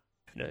than that.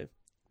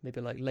 Maybe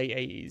like late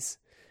 80s.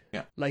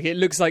 Yeah. Like it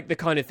looks like the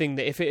kind of thing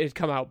that if it had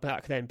come out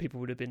back then,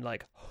 people would have been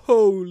like,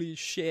 holy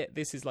shit,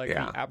 this is like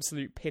the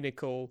absolute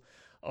pinnacle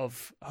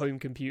of home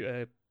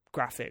computer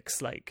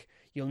graphics. Like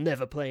you'll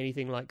never play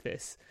anything like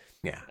this.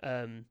 Yeah.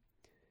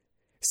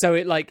 So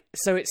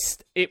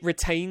it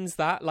retains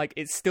that, like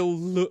it still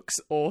looks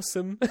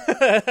awesome.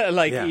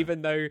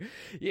 Even though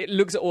it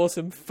looks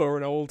awesome for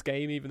an old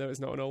game, even though it's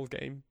not an old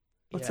game.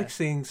 It's like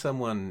seeing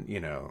someone,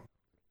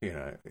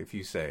 if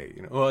you say,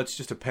 well, it's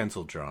just a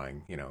pencil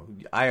drawing,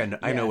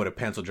 I know what a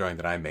pencil drawing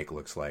that I make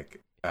looks like.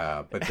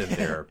 But then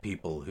there are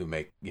people who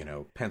make,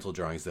 pencil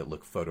drawings that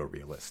look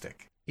photorealistic.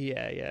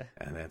 Yeah.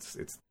 And it's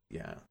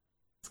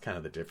kind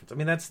of the difference. I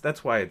mean,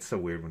 that's why it's so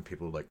weird when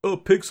people are like, oh,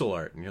 pixel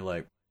art. And you're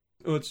like,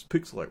 oh, it's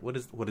pixel art. What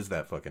does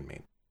that fucking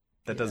mean?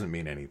 That doesn't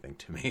mean anything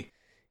to me.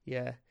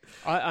 Yeah.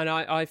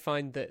 I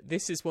find that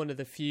this is one of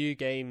the few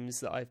games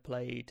that I've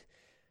played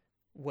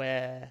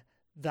where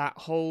that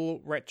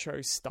whole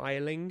retro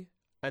styling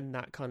and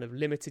that kind of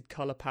limited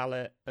color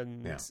palette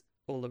and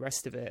all the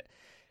rest of it,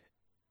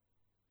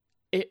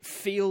 it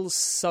feels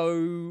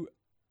so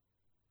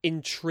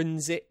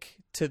intrinsic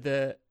to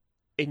the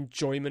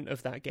enjoyment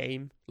of that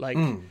game. Like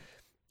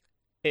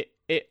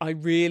I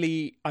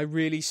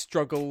really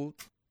struggle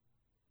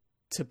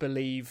to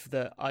believe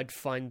that I'd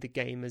find the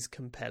game as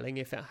compelling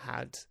if it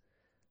had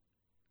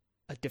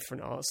a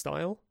different art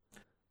style.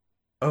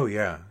 Oh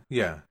yeah.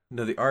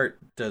 No, the art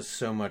does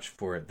so much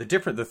for it.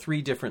 The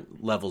three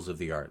different levels of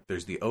the art.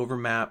 There's the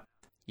overmap,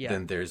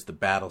 then there's the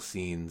battle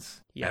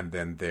scenes, and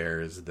then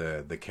there's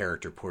the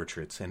character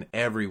portraits, and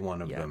every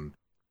one of them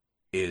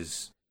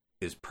is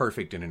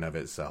perfect in and of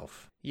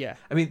itself. Yeah.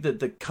 I mean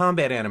the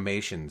combat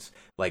animations,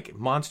 like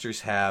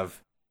monsters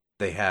have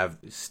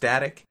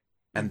static,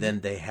 and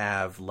then they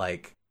have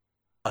like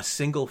a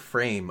single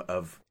frame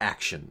of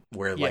action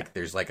where like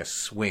there's like a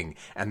swing,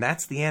 and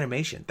that's the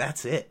animation.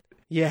 That's it.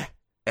 Yeah.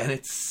 And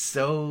it's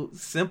so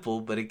simple,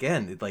 but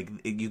again,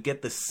 you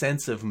get the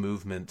sense of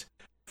movement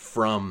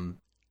from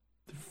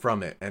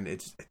it, and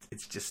it's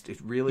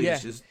really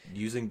is just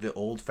using the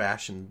old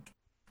fashioned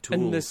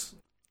tools.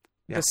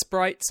 And the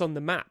sprites on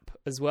the map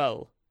as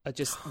well are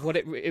just what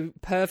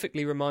it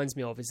perfectly reminds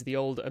me of is the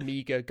old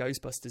Amiga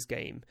Ghostbusters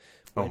game.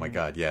 Oh my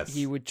god, yes!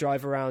 You would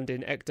drive around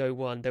in Ecto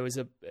 1. There was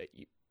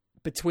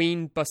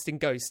between busting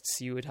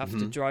ghosts, you would have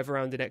to drive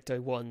around in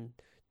Ecto 1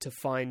 to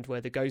find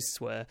where the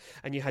ghosts were,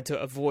 and you had to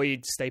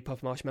avoid Stay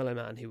Puft Marshmallow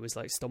Man, who was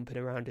like stomping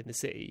around in the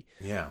city.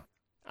 Yeah.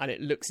 and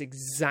it looks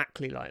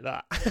exactly like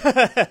that.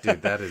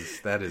 Dude,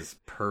 that is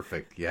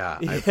perfect. Yeah,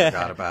 I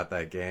forgot about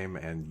that game,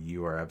 and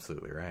you are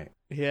absolutely right.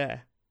 Yeah,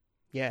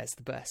 it's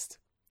the best.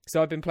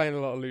 So I've been playing a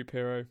lot of Loop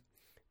Hero.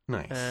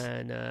 Nice.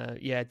 And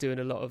doing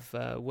a lot of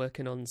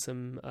working on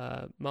some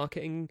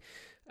marketing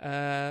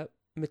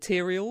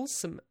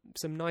materials,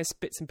 some nice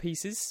bits and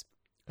pieces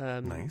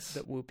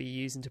that we'll be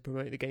using to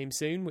promote the game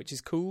soon, which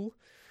is cool.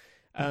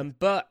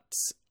 But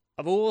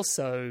I've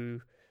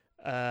also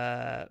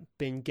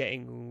been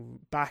getting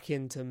back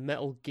into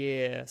Metal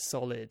Gear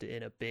Solid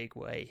in a big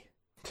way.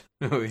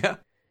 Oh, yeah?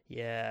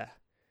 Yeah.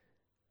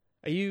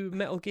 Are you a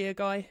Metal Gear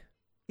guy?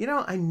 You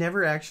know, I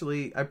never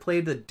actually... I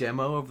played the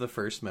demo of the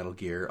first Metal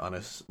Gear on a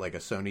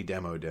Sony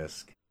demo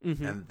disc,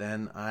 and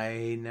then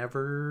I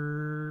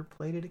never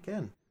played it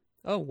again.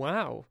 Oh,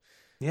 wow.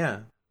 Yeah.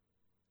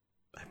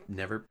 I've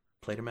never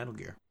played a Metal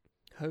Gear.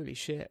 Holy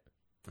shit.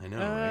 I know,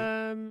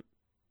 right? I'm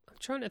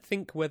trying to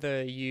think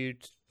whether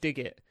you'd dig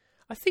it.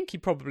 I think you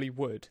probably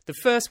would. The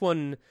first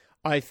one,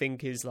 I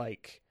think, is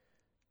like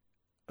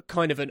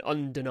kind of an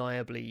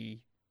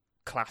undeniably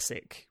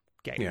classic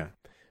game. Yeah.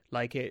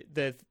 Like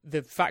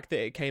the fact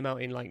that it came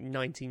out in like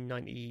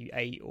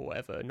 1998 or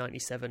whatever,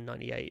 97,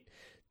 98,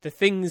 the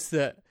things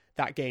that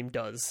game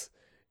does,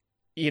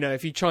 you know,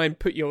 if you try and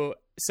put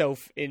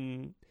yourself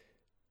in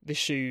the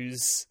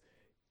shoes,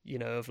 you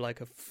know, of like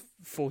a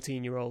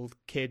 14-year-old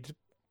kid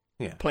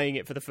playing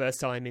it for the first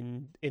time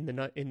in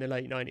the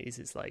late 90s,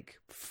 it's like,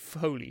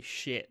 holy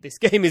shit, this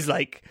game is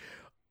like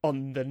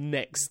on the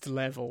next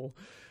level.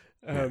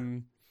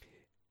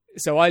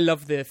 So I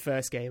love the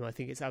first game. I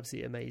think it's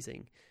absolutely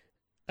amazing.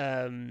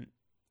 The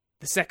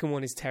second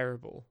one is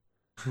terrible.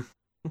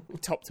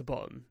 Top to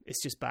bottom,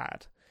 it's just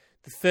bad.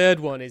 The third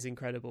one is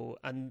incredible,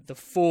 and the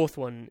fourth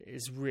one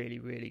is really,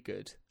 really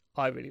good.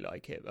 I really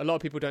like it. A lot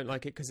of people don't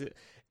like it because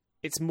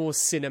it's more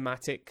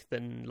cinematic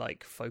than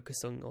like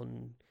focus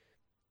on...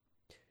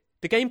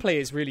 The gameplay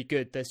is really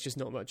good, there's just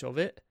not much of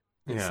it.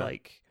 It's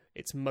like,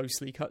 it's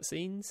mostly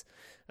cutscenes,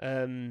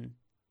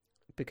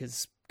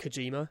 because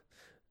Kojima.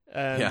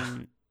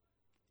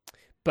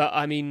 But,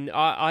 I mean,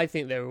 I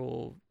think they're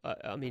all...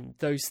 I mean,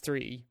 those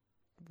three,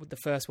 the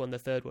first one, the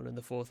third one, and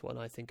the fourth one,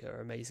 I think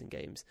are amazing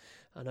games.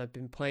 And I've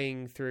been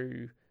playing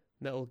through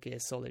Metal Gear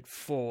Solid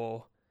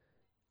 4,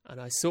 and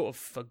I sort of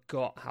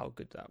forgot how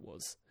good that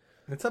was.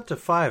 It's up to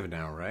 5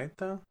 now, right,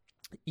 though?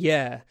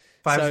 Yeah.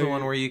 5's the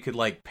one where you could,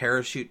 like,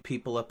 parachute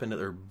people up into...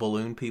 or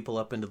balloon people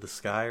up into the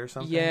sky or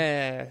something?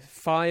 Yeah.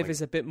 5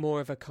 is a bit more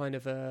of a kind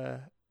of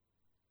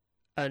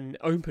an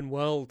open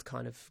world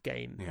kind of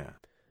game. Yeah.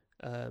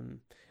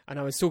 And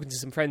I was talking to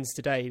some friends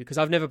today because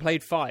I've never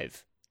played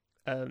 5.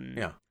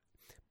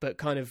 But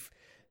kind of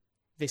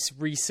this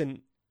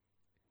recent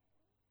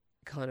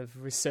kind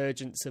of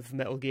resurgence of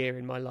Metal Gear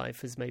in my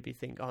life has made me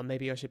think,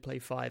 maybe I should play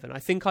 5. And I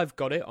think I've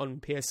got it on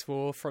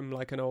PS4 from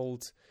like an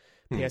old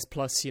PS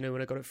Plus, you know,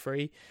 when I got it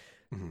free.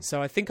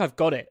 So I think I've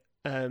got it.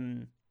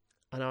 And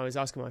I was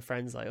asking my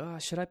friends like,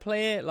 should I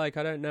play it? Like,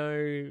 I don't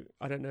know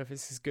if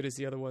it's as good as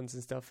the other ones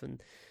and stuff.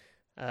 And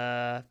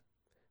I'm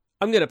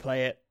going to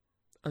play it.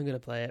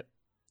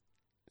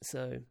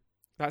 So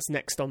that's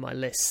next on my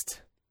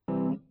list.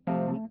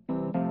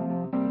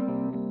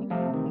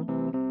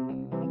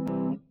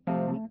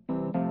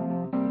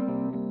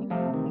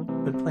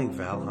 Been playing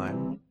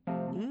Valheim.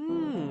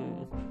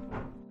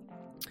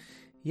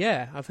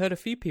 Yeah, I've heard a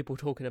few people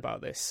talking about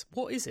this.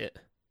 What is it?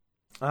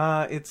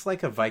 It's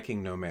like a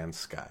Viking No Man's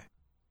Sky.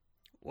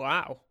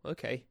 Wow.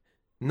 Okay.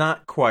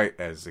 Not quite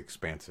as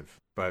expansive,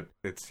 but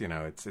it's, you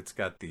know, it's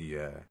got the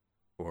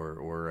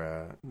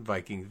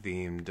Viking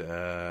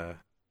themed.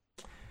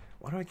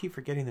 Why do I keep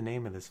forgetting the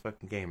name of this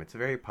fucking game? It's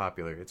very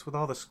popular. It's with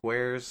all the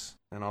squares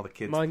and all the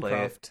kids play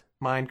it.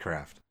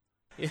 Minecraft.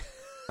 Yeah.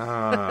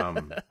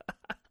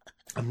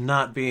 I'm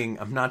not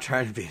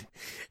trying to be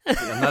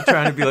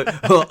like,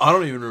 oh, I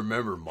don't even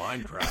remember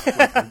Minecraft.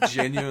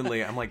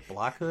 Like, I'm like,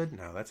 Blockhood?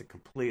 No, that's a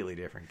completely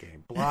different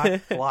game. Block.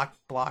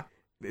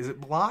 Is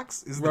it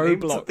Blocks? Is the name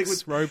something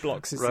with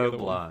Roblox? Is the other one.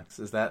 Roblox.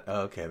 Is that?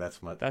 Oh, okay,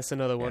 that's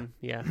another one.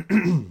 Yeah.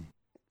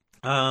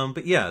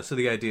 But yeah, so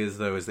the idea is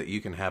that you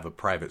can have a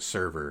private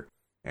server,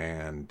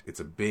 and it's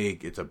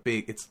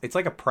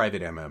like a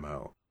private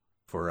MMO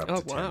for up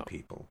to 10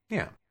 people.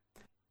 Yeah.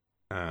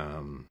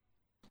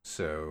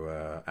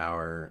 So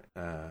our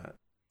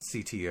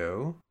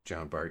CTO,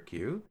 John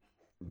Bartque,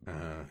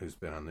 who's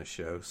been on this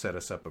show, set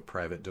us up a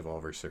private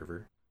Devolver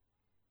server.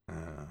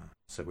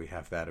 So we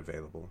have that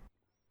available.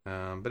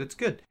 But it's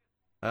good.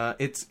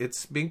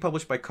 It's being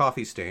published by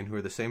Coffee Stain, who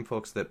are the same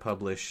folks that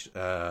publish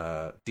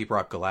Deep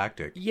Rock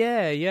Galactic.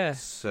 Yeah.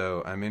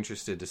 So I'm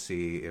interested to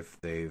see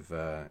if they've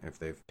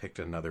picked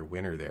another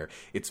winner there.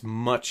 It's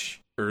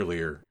much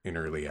earlier in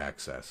early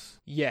access.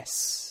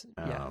 Yes.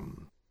 Yeah.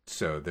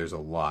 So there's a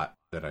lot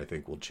that I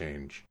think will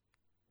change.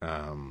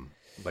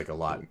 Like a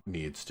lot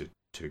needs to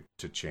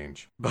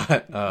change,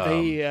 but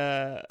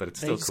it's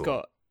still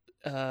cool.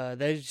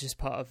 They're just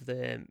part of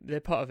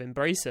they're part of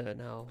Embracer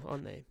now,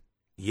 aren't they?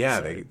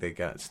 Yeah, so they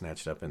got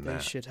snatched up in that.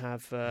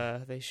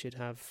 They should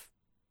have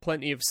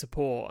plenty of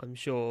support, I'm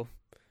sure.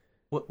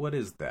 What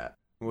is that?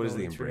 What is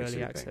the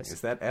Embracer thing?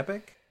 Is that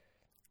Epic?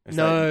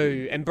 No,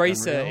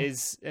 Embracer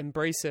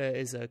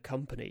is a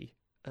company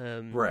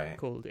right.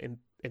 called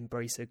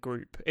Embracer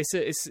Group. It's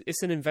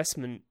an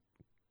investment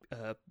is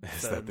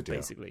firm, that the deal?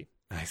 basically.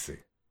 I see.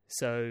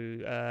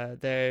 So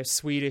they're a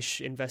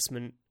Swedish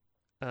investment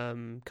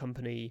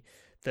company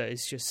that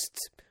is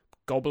just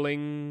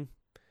gobbling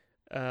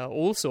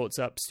all sorts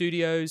up.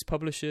 Studios,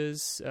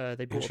 publishers.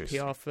 They bought a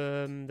PR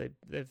firm.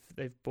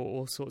 They've bought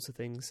all sorts of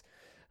things,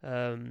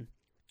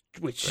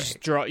 which is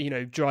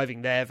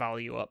driving their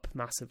value up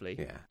massively.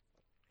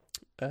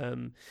 Yeah.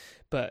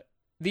 But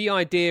the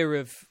idea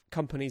of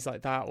companies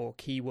like that or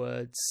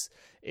Keywords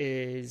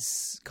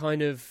is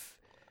kind of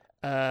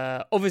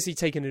obviously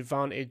taking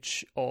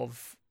advantage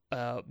of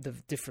the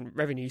different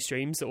revenue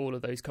streams that all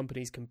of those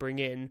companies can bring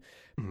in,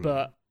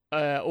 but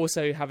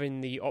also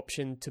having the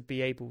option to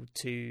be able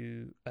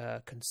to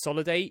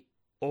consolidate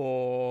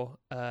or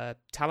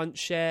talent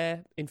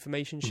share,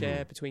 information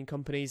share between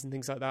companies and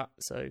things like that.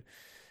 So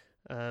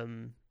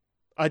I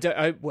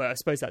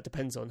suppose that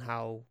depends on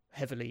how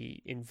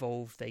heavily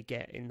involved they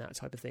get in that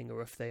type of thing,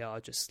 or if they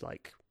are just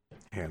like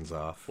hands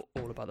off,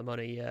 all about the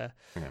money. Yeah.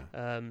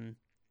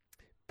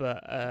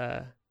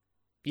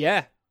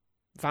 Yeah.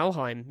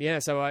 Valheim. Yeah.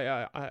 So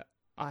I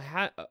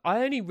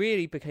only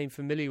really became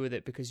familiar with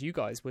it because you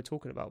guys were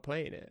talking about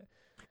playing it.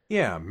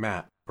 Yeah,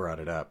 Matt brought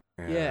it up.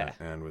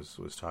 And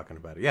was talking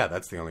about it. Yeah,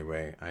 that's the only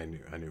way I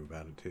knew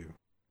about it too.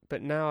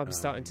 But now I'm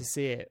starting to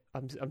see it.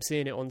 I'm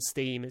seeing it on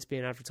Steam. It's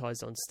being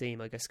advertised on Steam,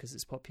 I guess, because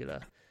it's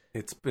popular.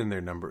 It's been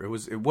their number. It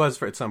was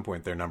for at some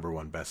point their number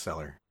one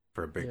bestseller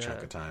for a big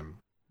chunk of time.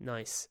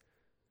 Nice.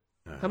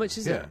 How much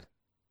is it?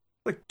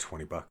 Like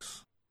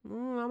 $20.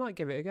 I might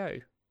give it a go.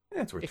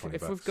 Yeah, it's worth $20.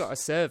 If we've got a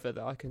server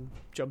that I can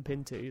jump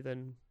into,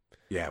 then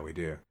yeah, we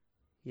do.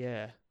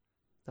 Yeah,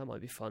 that might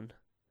be fun.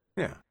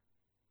 Yeah.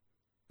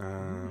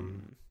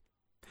 And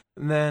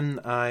then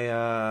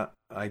I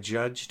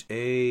judged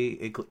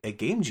a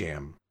game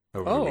jam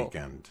over the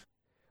weekend.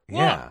 What?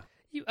 Yeah.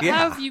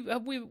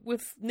 We're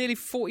nearly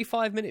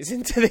 45 minutes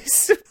into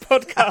this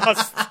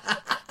podcast.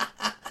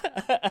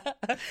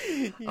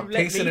 I'm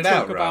pacing it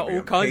out, about Robbie.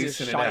 all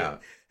kinds of shit.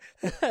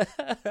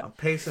 I'm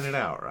pacing it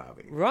out,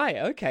 Robbie. Right,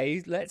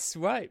 okay,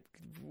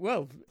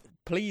 well,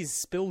 please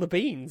spill the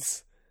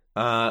beans.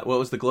 Well, it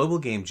was the Global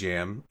Game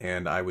Jam,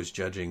 and I was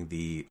judging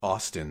the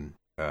Austin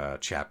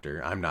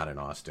chapter. I'm not in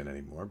Austin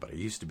anymore, but I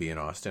used to be in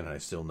Austin, and I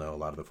still know a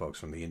lot of the folks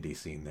from the indie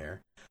scene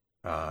there.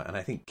 And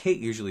I think Kate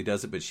usually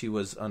does it, but she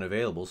was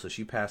unavailable, so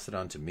she passed it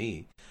on to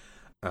me.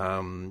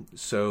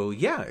 So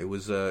yeah, it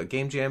was a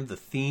game jam. The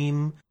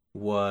theme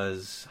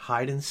was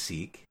hide and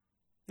seek.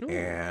 Ooh.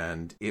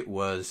 And it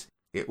was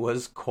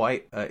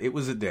quite, it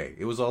was a day.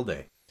 It was all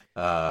day.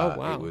 Oh,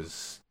 wow. It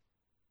was,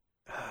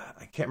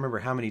 I can't remember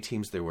how many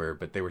teams there were,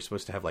 but they were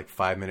supposed to have like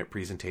 5-minute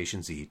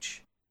presentations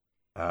each.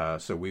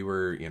 So we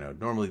were,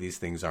 normally these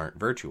things aren't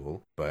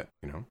virtual, but,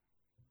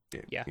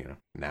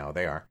 now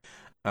they are.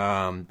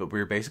 But we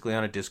were basically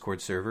on a Discord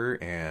server,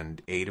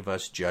 and 8 of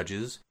us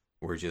judges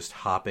were just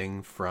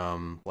hopping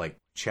from like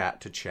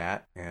chat to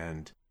chat,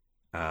 and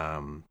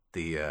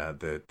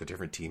the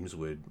different teams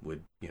would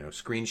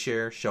screen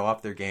share, show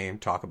off their game,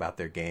 talk about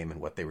their game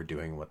and what they were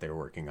doing and what they were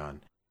working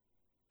on.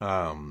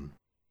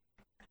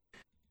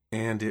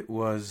 And it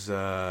was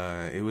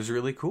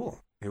really cool.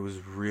 It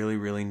was really,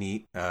 really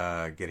neat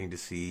getting to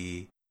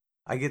see.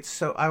 I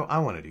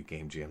want to do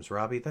game jams,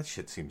 Robbie. That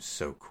shit seems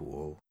so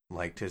cool.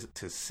 Like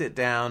to sit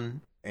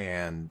down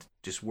and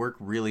just work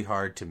really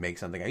hard to make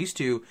something. I used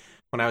to,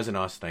 when I was in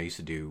Austin,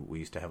 we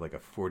used to have like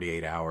a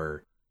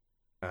 48-hour,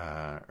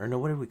 or no,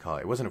 what did we call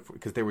it? It wasn't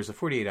because there was a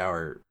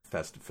 48-hour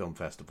film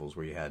festivals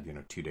where you had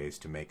 2 days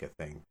to make a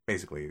thing,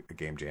 basically a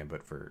game jam,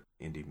 but for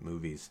indie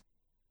movies.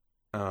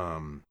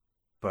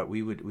 But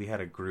we had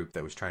a group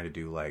that was trying to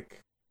do like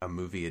a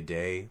movie a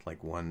day,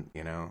 like one,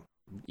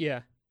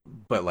 Yeah.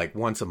 But like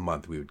once a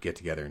month we would get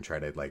together and try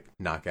to like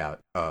knock out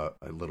a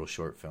little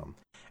short film.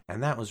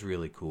 And that was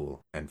really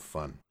cool and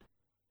fun.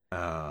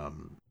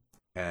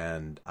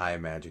 And I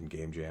imagine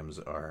game jams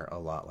are a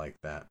lot like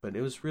that, but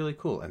it was really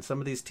cool. And some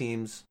of these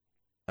teams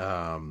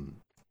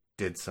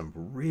did some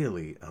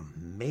really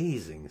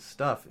amazing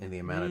stuff in the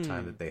amount of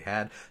time that they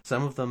had.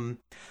 Some of them,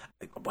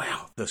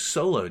 wow, the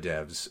solo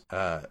devs,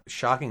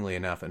 shockingly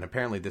enough, and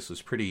apparently this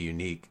was pretty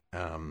unique.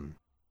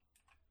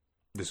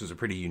 This was a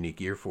pretty unique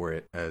year for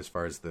it as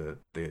far as the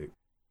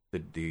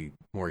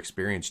more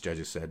experienced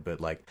judges said, but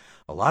like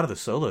a lot of the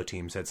solo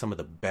teams had some of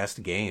the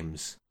best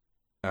games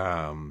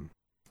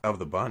of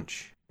the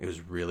bunch. It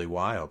was really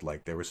wild.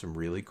 Like there were some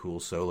really cool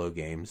solo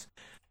games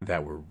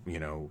that were,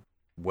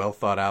 well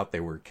thought out. They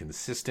were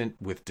consistent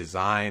with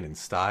design and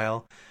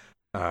style,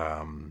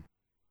 and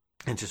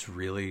just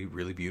really,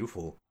 really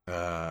beautiful,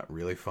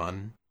 really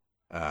fun.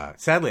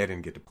 Sadly, I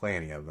didn't get to play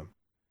any of them,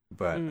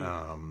 but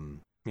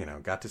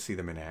got to see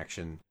them in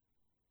action.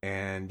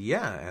 And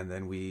yeah, and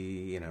then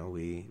we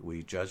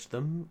judged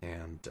them,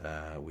 and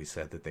we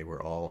said that they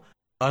were all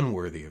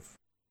unworthy of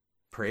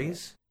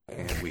praise,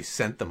 and we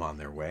sent them on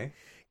their way.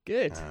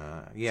 Good.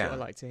 Yeah, that's what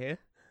I like to hear.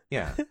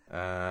 Yeah.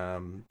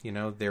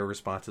 Their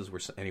responses were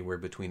anywhere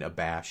between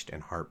abashed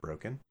and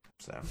heartbroken.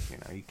 So,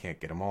 you can't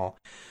get them all.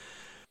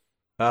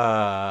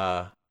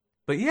 But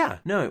yeah,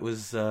 no, it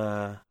was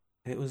a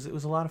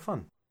lot of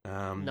fun.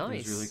 Nice. It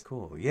was really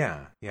cool.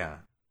 Yeah.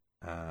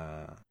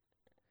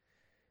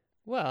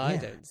 Well, I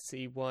don't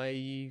see why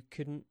you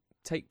couldn't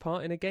take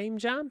part in a game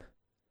jam.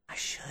 I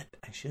should.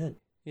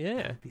 Yeah.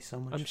 That'd be so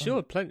much fun.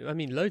 Sure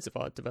loads of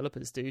our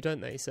developers do, don't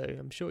they? So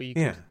I'm sure you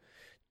could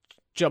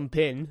jump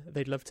in.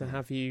 They'd love to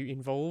have you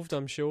involved,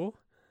 I'm sure.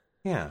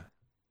 Yeah.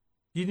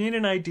 You need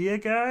an idea,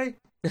 guy?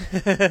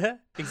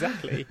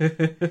 Exactly.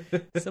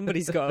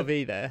 Somebody's got to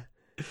be there.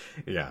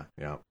 Yeah.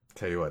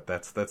 Tell you what,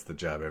 that's the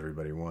job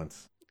everybody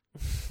wants.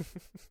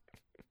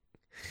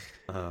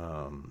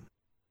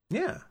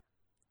 Yeah.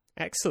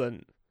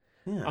 Excellent.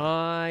 Yeah.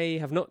 I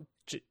have not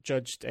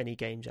judged any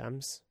game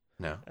jams.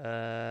 No.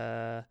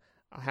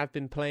 I have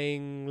been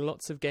playing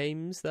lots of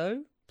games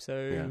though,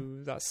 so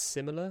that's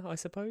similar, I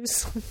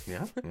suppose.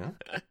 Yeah.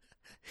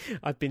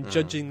 I've been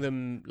judging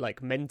them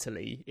like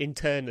mentally,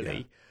 internally.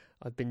 Yeah.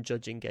 I've been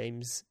judging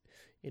games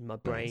in my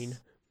brain.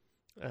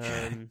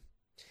 Nice.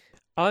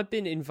 I've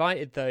been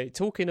invited though,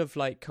 talking of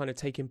like kind of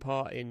taking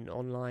part in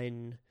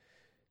online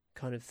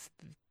kind of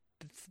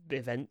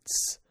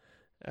events.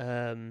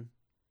 I'm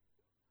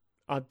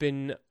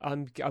gonna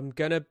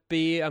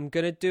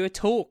do a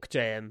talk,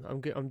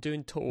 JM. I'm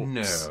doing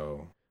talks.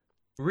 No.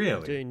 Really?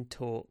 I'm doing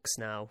talks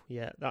now.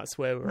 Yeah, that's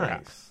where we're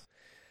at.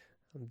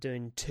 I'm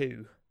doing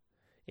 2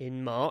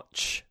 in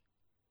March.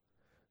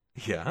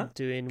 Yeah. I'm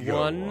doing Go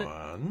one.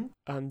 on.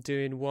 I'm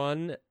doing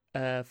one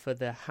for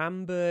the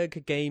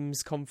Hamburg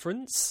Games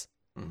Conference.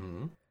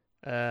 Mm-hmm.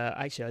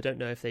 Actually, I don't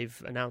know if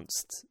they've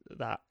announced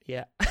that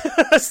yet,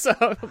 so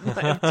I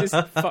might have just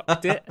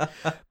fucked it.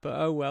 But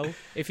oh well.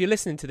 If you're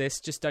listening to this,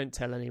 just don't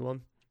tell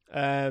anyone.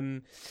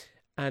 And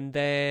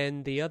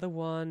then the other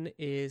one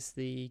is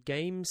the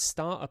Games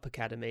Startup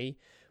Academy,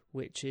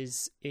 which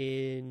is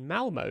in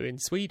Malmo in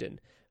Sweden.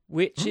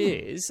 Which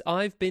is,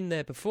 I've been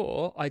there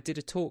before. I did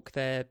a talk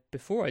there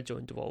before I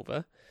joined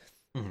Devolver,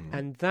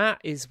 and that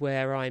is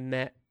where I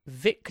met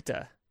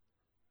Victor.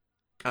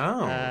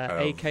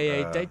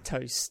 AKA Dead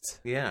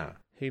Toast. Yeah.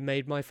 Who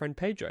made my friend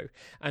Pedro.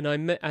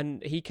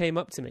 And he came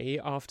up to me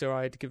after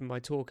I'd given my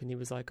talk and he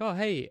was like, "Oh,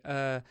 hey,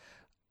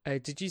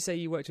 did you say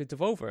you worked with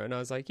Devolver?" And I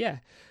was like, "Yeah."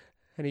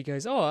 And he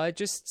goes, "Oh, I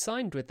just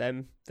signed with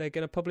them. They're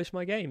going to publish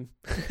my game."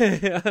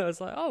 I was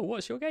like, "Oh,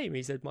 what's your game?"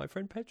 He said, "My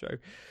friend Pedro."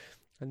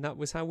 And that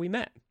was how we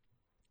met.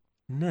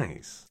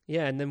 Nice.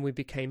 Yeah, and then we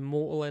became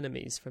mortal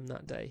enemies from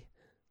that day.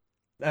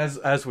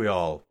 As we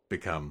all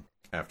become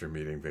after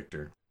meeting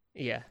Victor.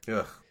 Yeah.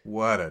 Ugh,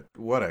 what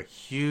a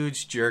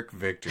huge jerk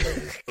Victor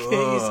is.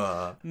 He's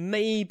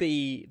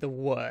maybe the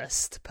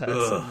worst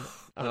person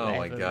I've ever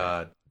my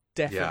God. met.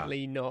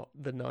 Definitely not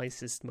the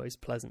nicest,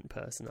 most pleasant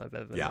person I've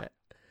ever met.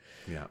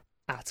 Yeah.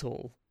 At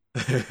all.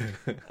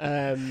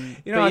 I'll tell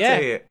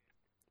you.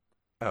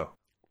 Oh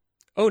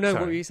no, sorry.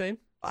 What were you saying?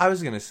 I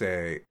was going to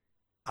say,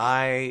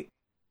 I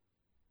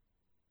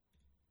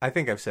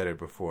think I've said it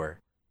before.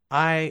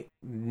 I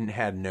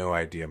had no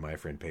idea my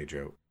friend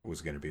Pedro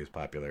was going to be as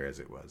popular as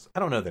it was. I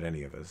don't know that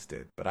any of us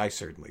did, but I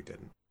certainly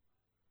didn't.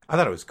 I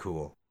thought it was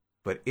cool,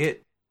 but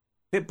it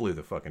blew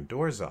the fucking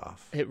doors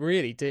off. It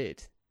really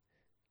did.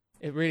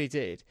 It really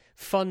did.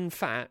 Fun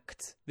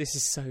fact, this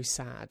is so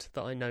sad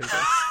that I know this.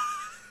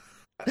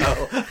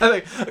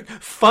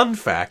 Fun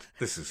fact,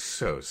 this is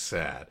so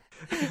sad.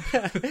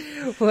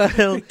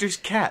 Well, Victor's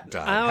cat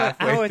died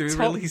halfway through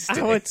release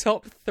day. Our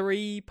top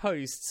 3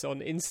 posts on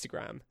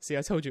Instagram. See,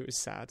 I told you it was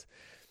sad.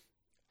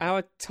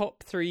 Our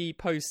top 3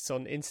 posts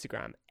on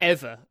Instagram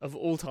ever of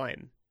all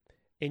time,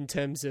 in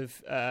terms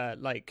of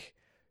like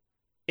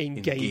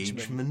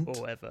engagement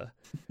or whatever,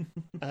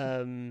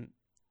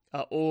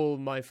 are all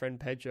my friend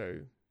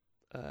Pedro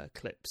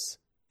clips.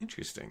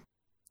 Interesting.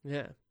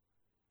 Yeah.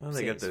 Well,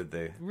 they got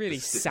the really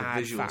sad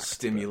visual fact,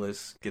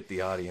 stimulus, get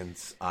the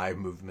audience eye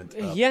movement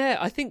up. Yeah,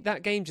 I think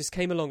that game just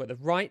came along at the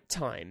right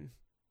time.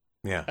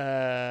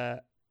 Yeah.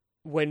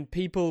 When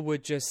people were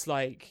just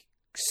like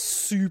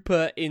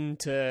super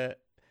into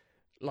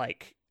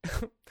like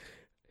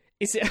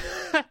is it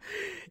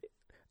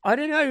I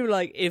don't know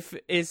like if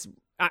it's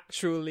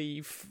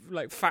actually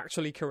like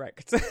factually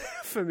correct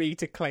for me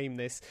to claim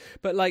this,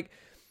 but like,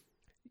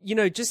 you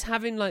know, just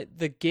having like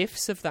the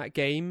gifs of that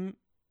game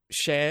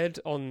shared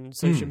on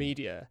social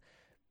media,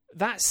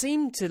 that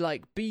seemed to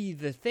like be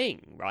the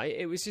thing, right?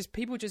 It was just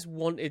people just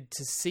wanted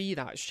to see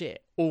that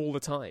shit all the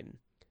time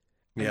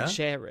and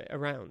share it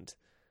around.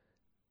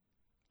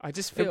 I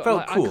just feel it felt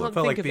like cool. I can't it felt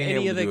think like of being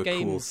any able to other do a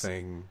games. cool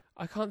thing.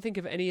 I can't think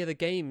of any other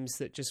games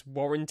that just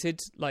warranted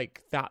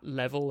like that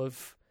level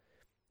of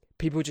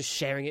people just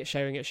sharing it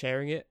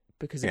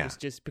because it was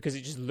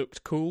just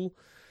looked cool.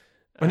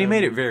 And he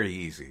made it very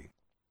easy.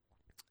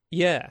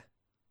 Yeah.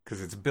 Because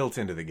it's built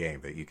into the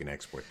game that you can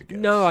export the GIFs.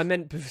 No, I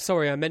meant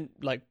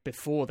like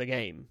before the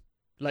game.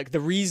 Like the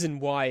reason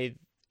why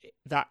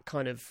that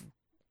kind of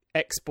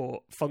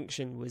export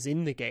function was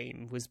in the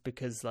game was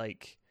because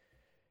like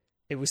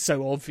it was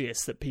so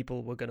obvious that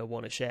people were going to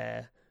want to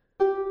share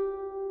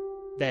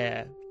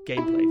their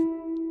gameplay.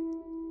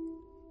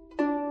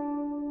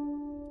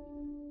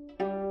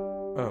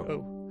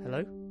 Oh,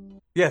 hello?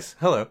 Yes,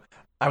 hello.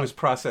 I was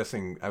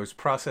processing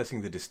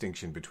the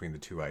distinction between the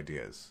two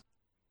ideas.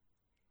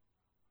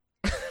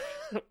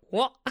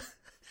 What?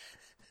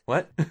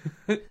 What?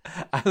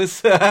 I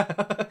was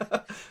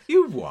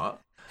you what?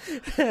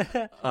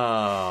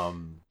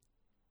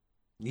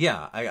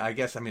 Yeah, I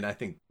guess, I mean, I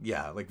think,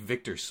 yeah, like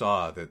Victor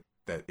saw that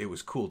it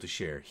was cool to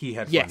share. He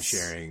had fun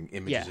sharing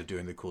images of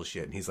doing the cool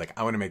shit, and he's like,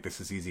 I want to make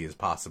this as easy as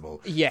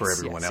possible for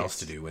everyone else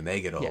to do when they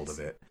get a hold of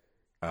it.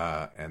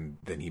 And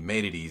then he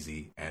made it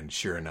easy, and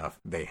sure enough,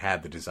 they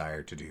had the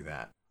desire to do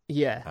that.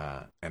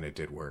 Yeah. And it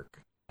did work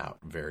out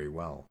very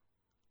well.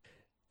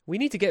 We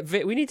need to get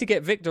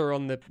Victor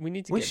on the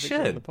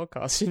Victor on the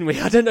podcast, shouldn't we?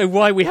 I don't know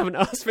why we haven't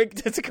asked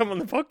Victor to come on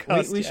the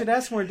podcast. We should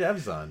ask more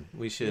devs on.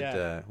 We should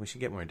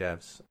get more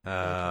devs.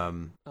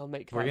 I'll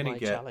make that my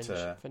challenge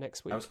for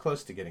next week. I was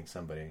close to getting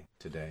somebody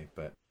today,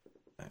 but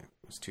I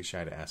was too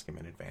shy to ask him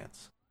in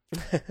advance.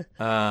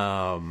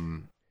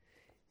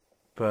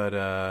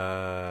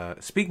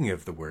 But speaking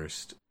of the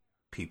worst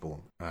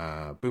people,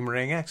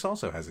 Boomerang X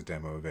also has a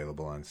demo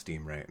available on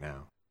Steam right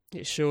now.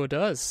 It sure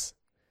does.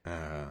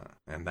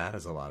 And that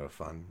is a lot of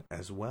fun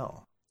as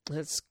well.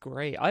 That's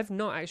great. I've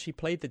not actually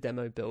played the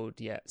demo build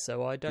yet,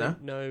 so I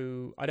don't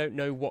know. I don't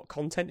know what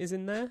content is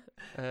in there.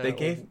 They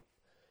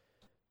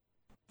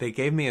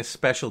gave me a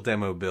special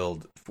demo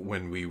build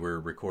when we were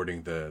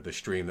recording the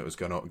stream that was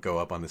going to go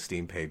up on the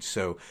Steam page.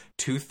 So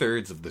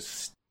 2/3 of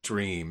the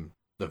stream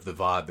of the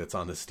VOD that's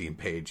on the Steam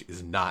page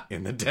is not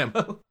in the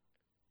demo.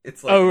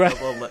 It's like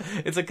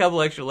it's a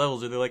couple extra levels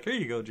where they're like, "Here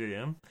you go,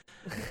 GM."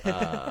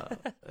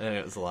 And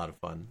it was a lot of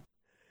fun.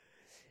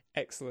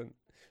 Excellent.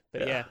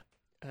 But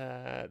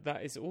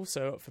that is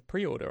also up for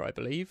pre-order, I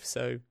believe.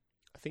 So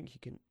I think you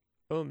can.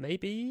 Oh,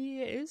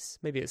 maybe it is.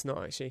 Maybe it's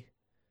not actually.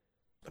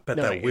 I bet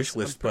that wish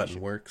list button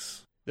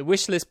works. The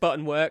wish list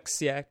button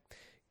works. Yeah,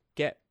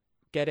 get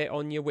it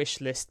on your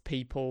wish list,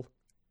 people.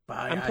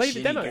 Buy our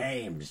shitty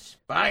games.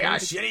 Buy our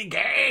shitty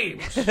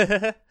games.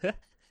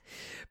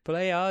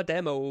 Play our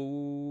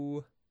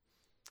demo.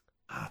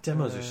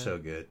 Demos are so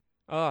good.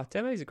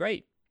 Demos are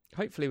great.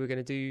 Hopefully, we're going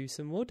to do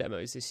some more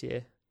demos this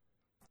year.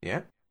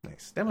 Yeah,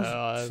 nice.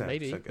 Demos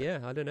maybe. So good.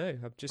 Yeah, I don't know.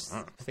 I'm just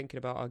thinking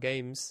about our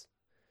games.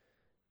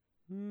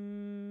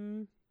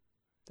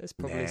 There's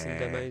probably some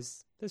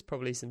demos. There's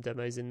probably some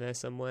demos in there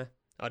somewhere.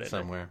 I don't know.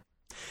 Somewhere.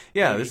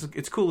 Yeah,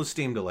 it's cool of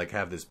Steam to like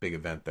have this big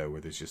event though,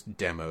 where there's just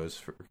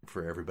demos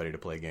for everybody to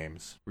play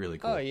games. Really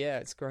cool. Oh yeah,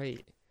 it's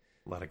great.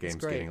 A lot of games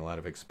getting a lot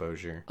of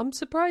exposure. I'm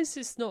surprised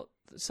it's not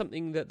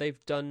something that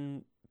they've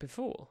done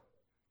before,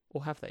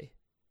 or have they?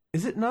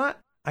 Is it not?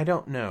 I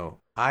don't know.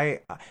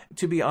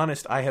 To be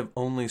honest, I have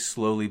only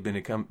slowly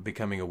been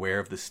becoming aware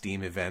of the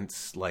Steam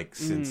events like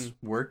since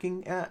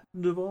working at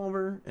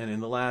Devolver, and in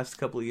the last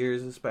couple of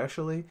years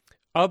especially.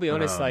 I'll be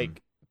honest,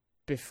 like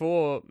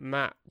before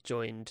Matt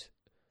joined.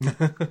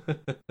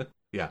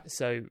 Yeah.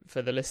 So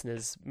for the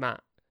listeners,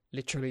 Matt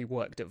literally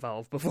worked at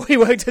Valve before he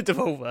worked at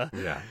Devolver.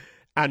 Yeah.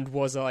 And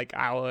was like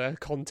our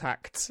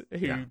contact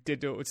who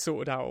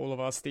sorted out all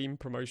of our Steam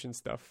promotion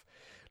stuff.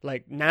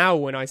 Like now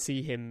when I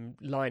see him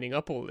lining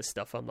up all this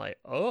stuff, I'm like,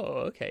 oh,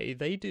 okay,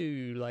 they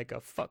do like a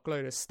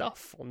fuckload of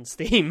stuff on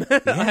Steam.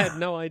 I had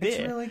no idea.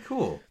 It's really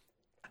cool.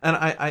 And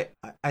I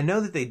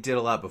know that they did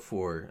a lot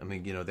before. I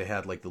mean, they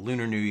had like the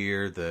Lunar New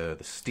Year, the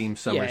Steam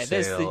Summer Sale. Yeah,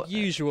 there's the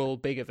usual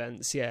big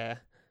events, yeah.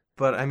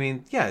 But I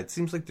mean, yeah, it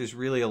seems like there's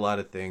really a lot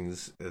of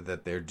things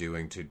that they're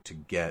doing to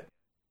get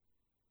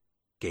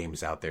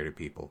games out there to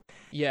people.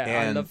 Yeah,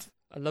 and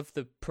I love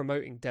the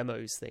promoting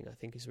demos thing. I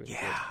think is really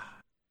good.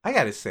 I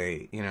gotta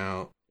say,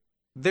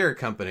 they're a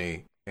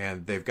company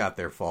and they've got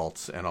their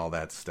faults and all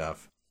that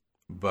stuff,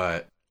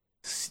 but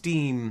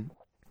Steam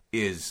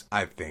is,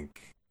 I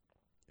think,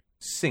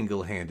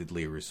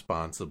 single-handedly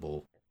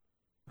responsible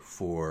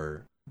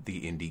for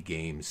the indie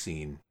game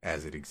scene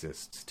as it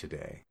exists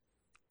today.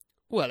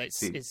 Well,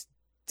 it's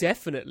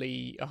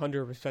definitely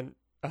 100%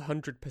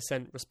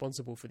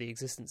 responsible for the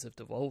existence of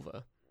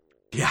Devolver.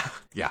 Yeah.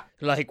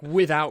 Like,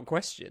 without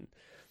question.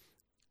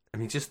 I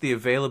mean, just the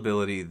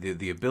availability,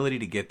 the ability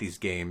to get these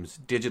games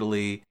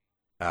digitally,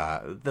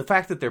 the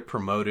fact that they're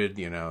promoted,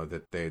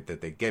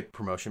 that they get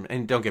promotion.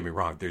 And don't get me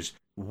wrong, there's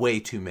way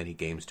too many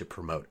games to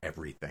promote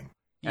everything.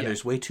 And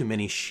there's way too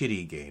many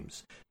shitty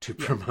games to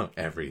promote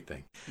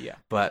everything. Yeah.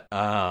 But,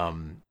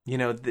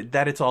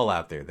 that it's all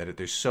out there, that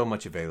there's so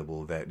much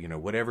available that,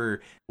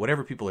 whatever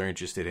people are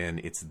interested in,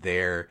 it's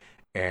there.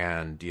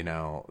 And,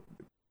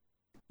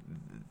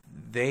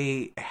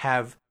 they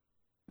haven't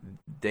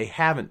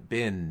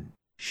been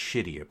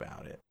shitty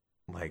about it.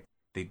 Like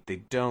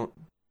they don't.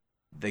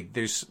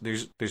 There's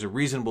a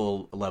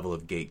reasonable level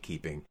of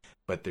gatekeeping,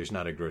 but there's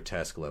not a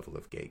grotesque level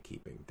of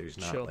gatekeeping. There's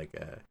not like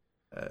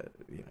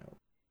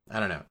I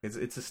don't know.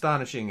 It's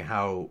astonishing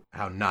how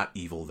not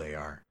evil they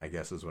are, I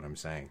guess is what I'm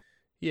saying.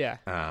 Yeah.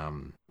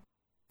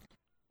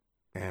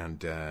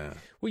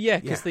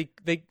 Because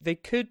they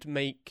could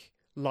make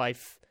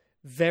life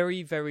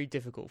very, very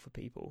difficult for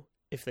people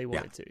if they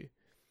wanted to.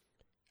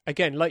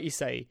 again, like you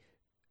say,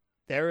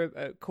 they're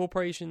a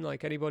corporation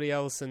like anybody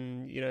else,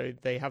 and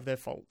they have their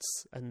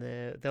faults, and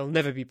they'll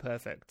never be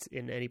perfect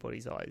in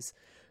anybody's eyes.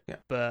 Yeah.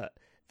 But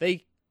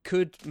they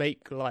could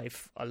make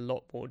life a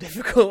lot more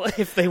difficult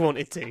if they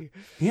wanted to.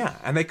 Yeah,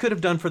 and they could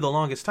have done for the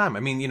longest time. I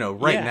mean,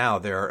 right now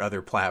there are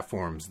other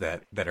platforms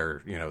that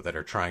are that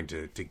are trying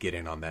to get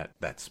in on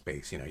that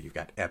space. You've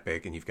got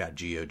Epic and you've got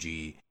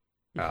GOG,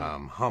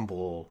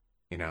 Humble.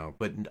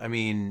 But I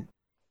mean,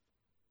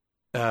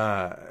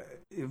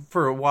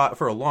 for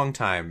a long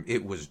time,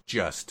 it was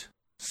just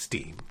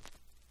Steam.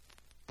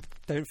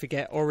 Don't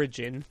forget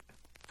Origin.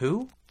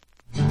 Who?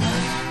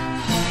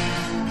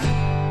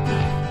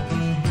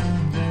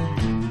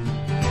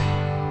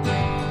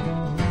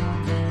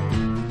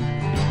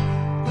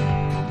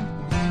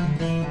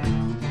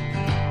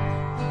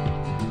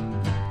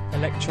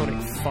 Electronic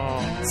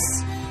farts.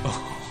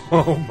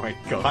 Oh my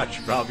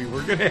gosh, Robbie,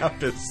 we're gonna have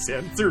to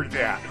censor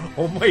that.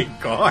 Oh my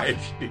gosh,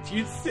 did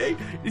you say?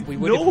 We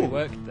would if we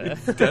worked there.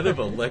 Instead of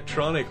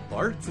electronic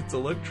arts, it's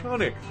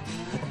electronic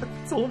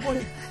farts. Oh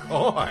my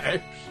gosh.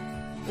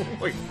 Oh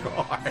my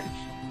gosh.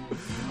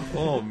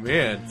 Oh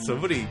man,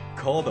 somebody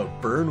called a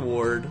burn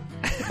ward.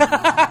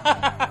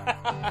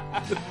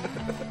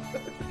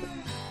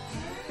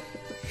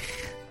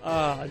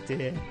 Oh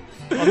dear.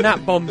 On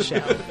that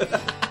bombshell.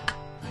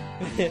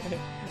 I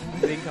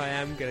think I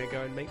am going to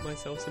go and make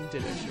myself some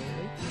dinner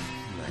shortly.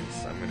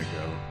 Nice. I'm going to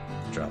go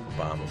drop a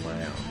bomb of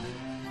my own.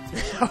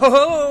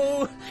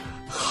 Oh!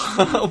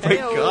 Oh my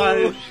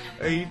gosh.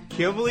 I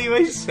can't believe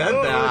I said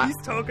that. He's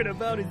talking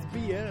about his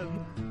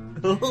BM.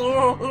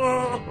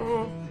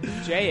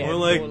 JM, or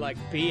like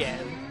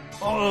BM.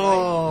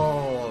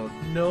 Oh,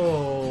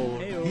 no.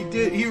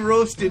 Hey-o. He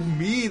roasted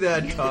me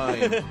that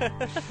time.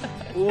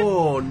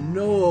 Oh,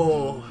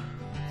 no.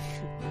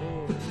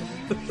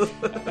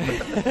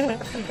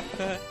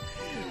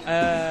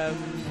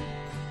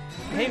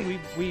 Hey,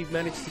 we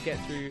managed to get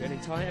through an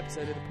entire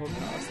episode of the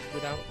podcast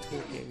without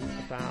talking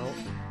about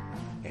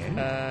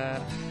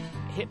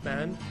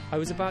Hitman. I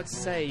was about to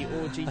say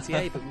or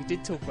GTA, but we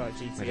did talk about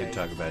GTA. I did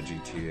talk about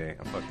GTA.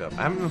 I fucked up.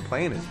 I haven't been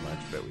playing as much,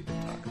 but we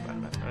did talk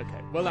about it.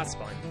 Okay, well that's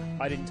fine.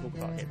 I didn't talk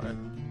about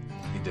Hitman.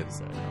 You did,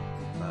 so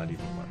not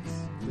even once.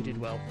 We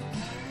did well.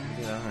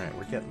 Yeah, all right,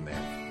 we're getting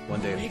there. One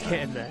day at a time. We're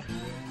getting there.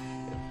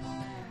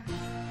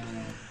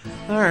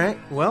 All right.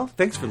 Well,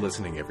 thanks for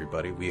listening,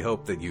 everybody. We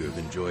hope that you have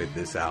enjoyed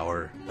this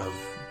hour of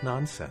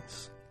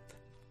nonsense.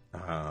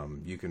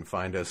 You can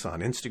find us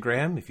on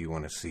Instagram if you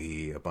want to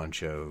see a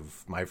bunch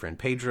of my friend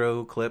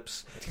Pedro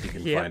clips. You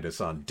can find us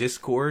on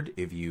Discord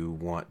if you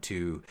want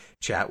to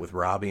chat with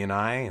Robbie and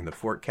I in the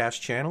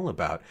Fortcast channel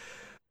about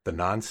the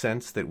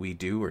nonsense that we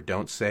do or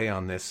don't say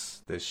on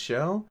this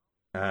show.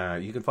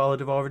 You can follow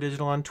Devolver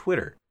Digital on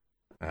Twitter.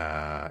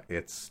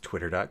 It's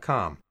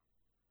twitter.com.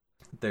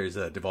 There's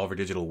a Devolver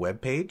Digital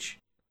webpage.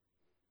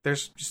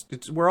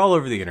 We're all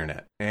over the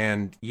internet,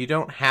 and you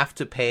don't have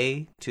to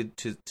pay to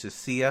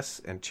see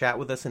us and chat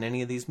with us in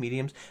any of these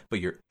mediums,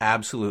 but you're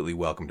absolutely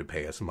welcome to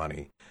pay us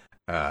money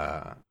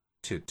to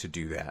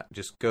do that.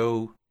 Just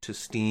go to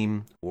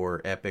Steam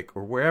or Epic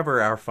or wherever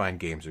our fine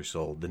games are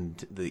sold,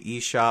 the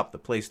eShop, the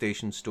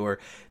PlayStation Store,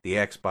 the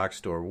Xbox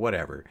Store,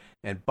 whatever,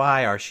 and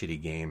buy our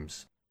shitty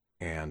games.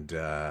 And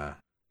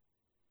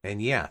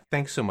yeah,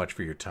 thanks so much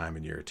for your time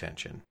and your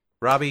attention.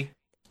 Robbie,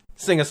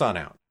 sing us on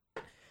out.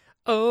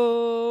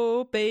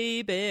 Oh,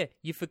 baby,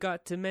 you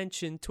forgot to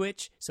mention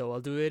Twitch, so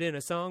I'll do it in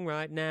a song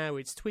right now.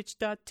 It's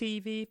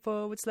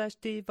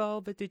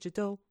twitch.tv/Devolver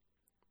Digital.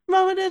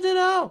 Devolver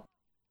Digital!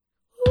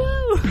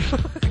 Woo!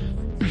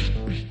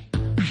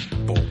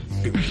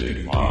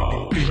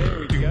 There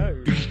we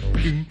go.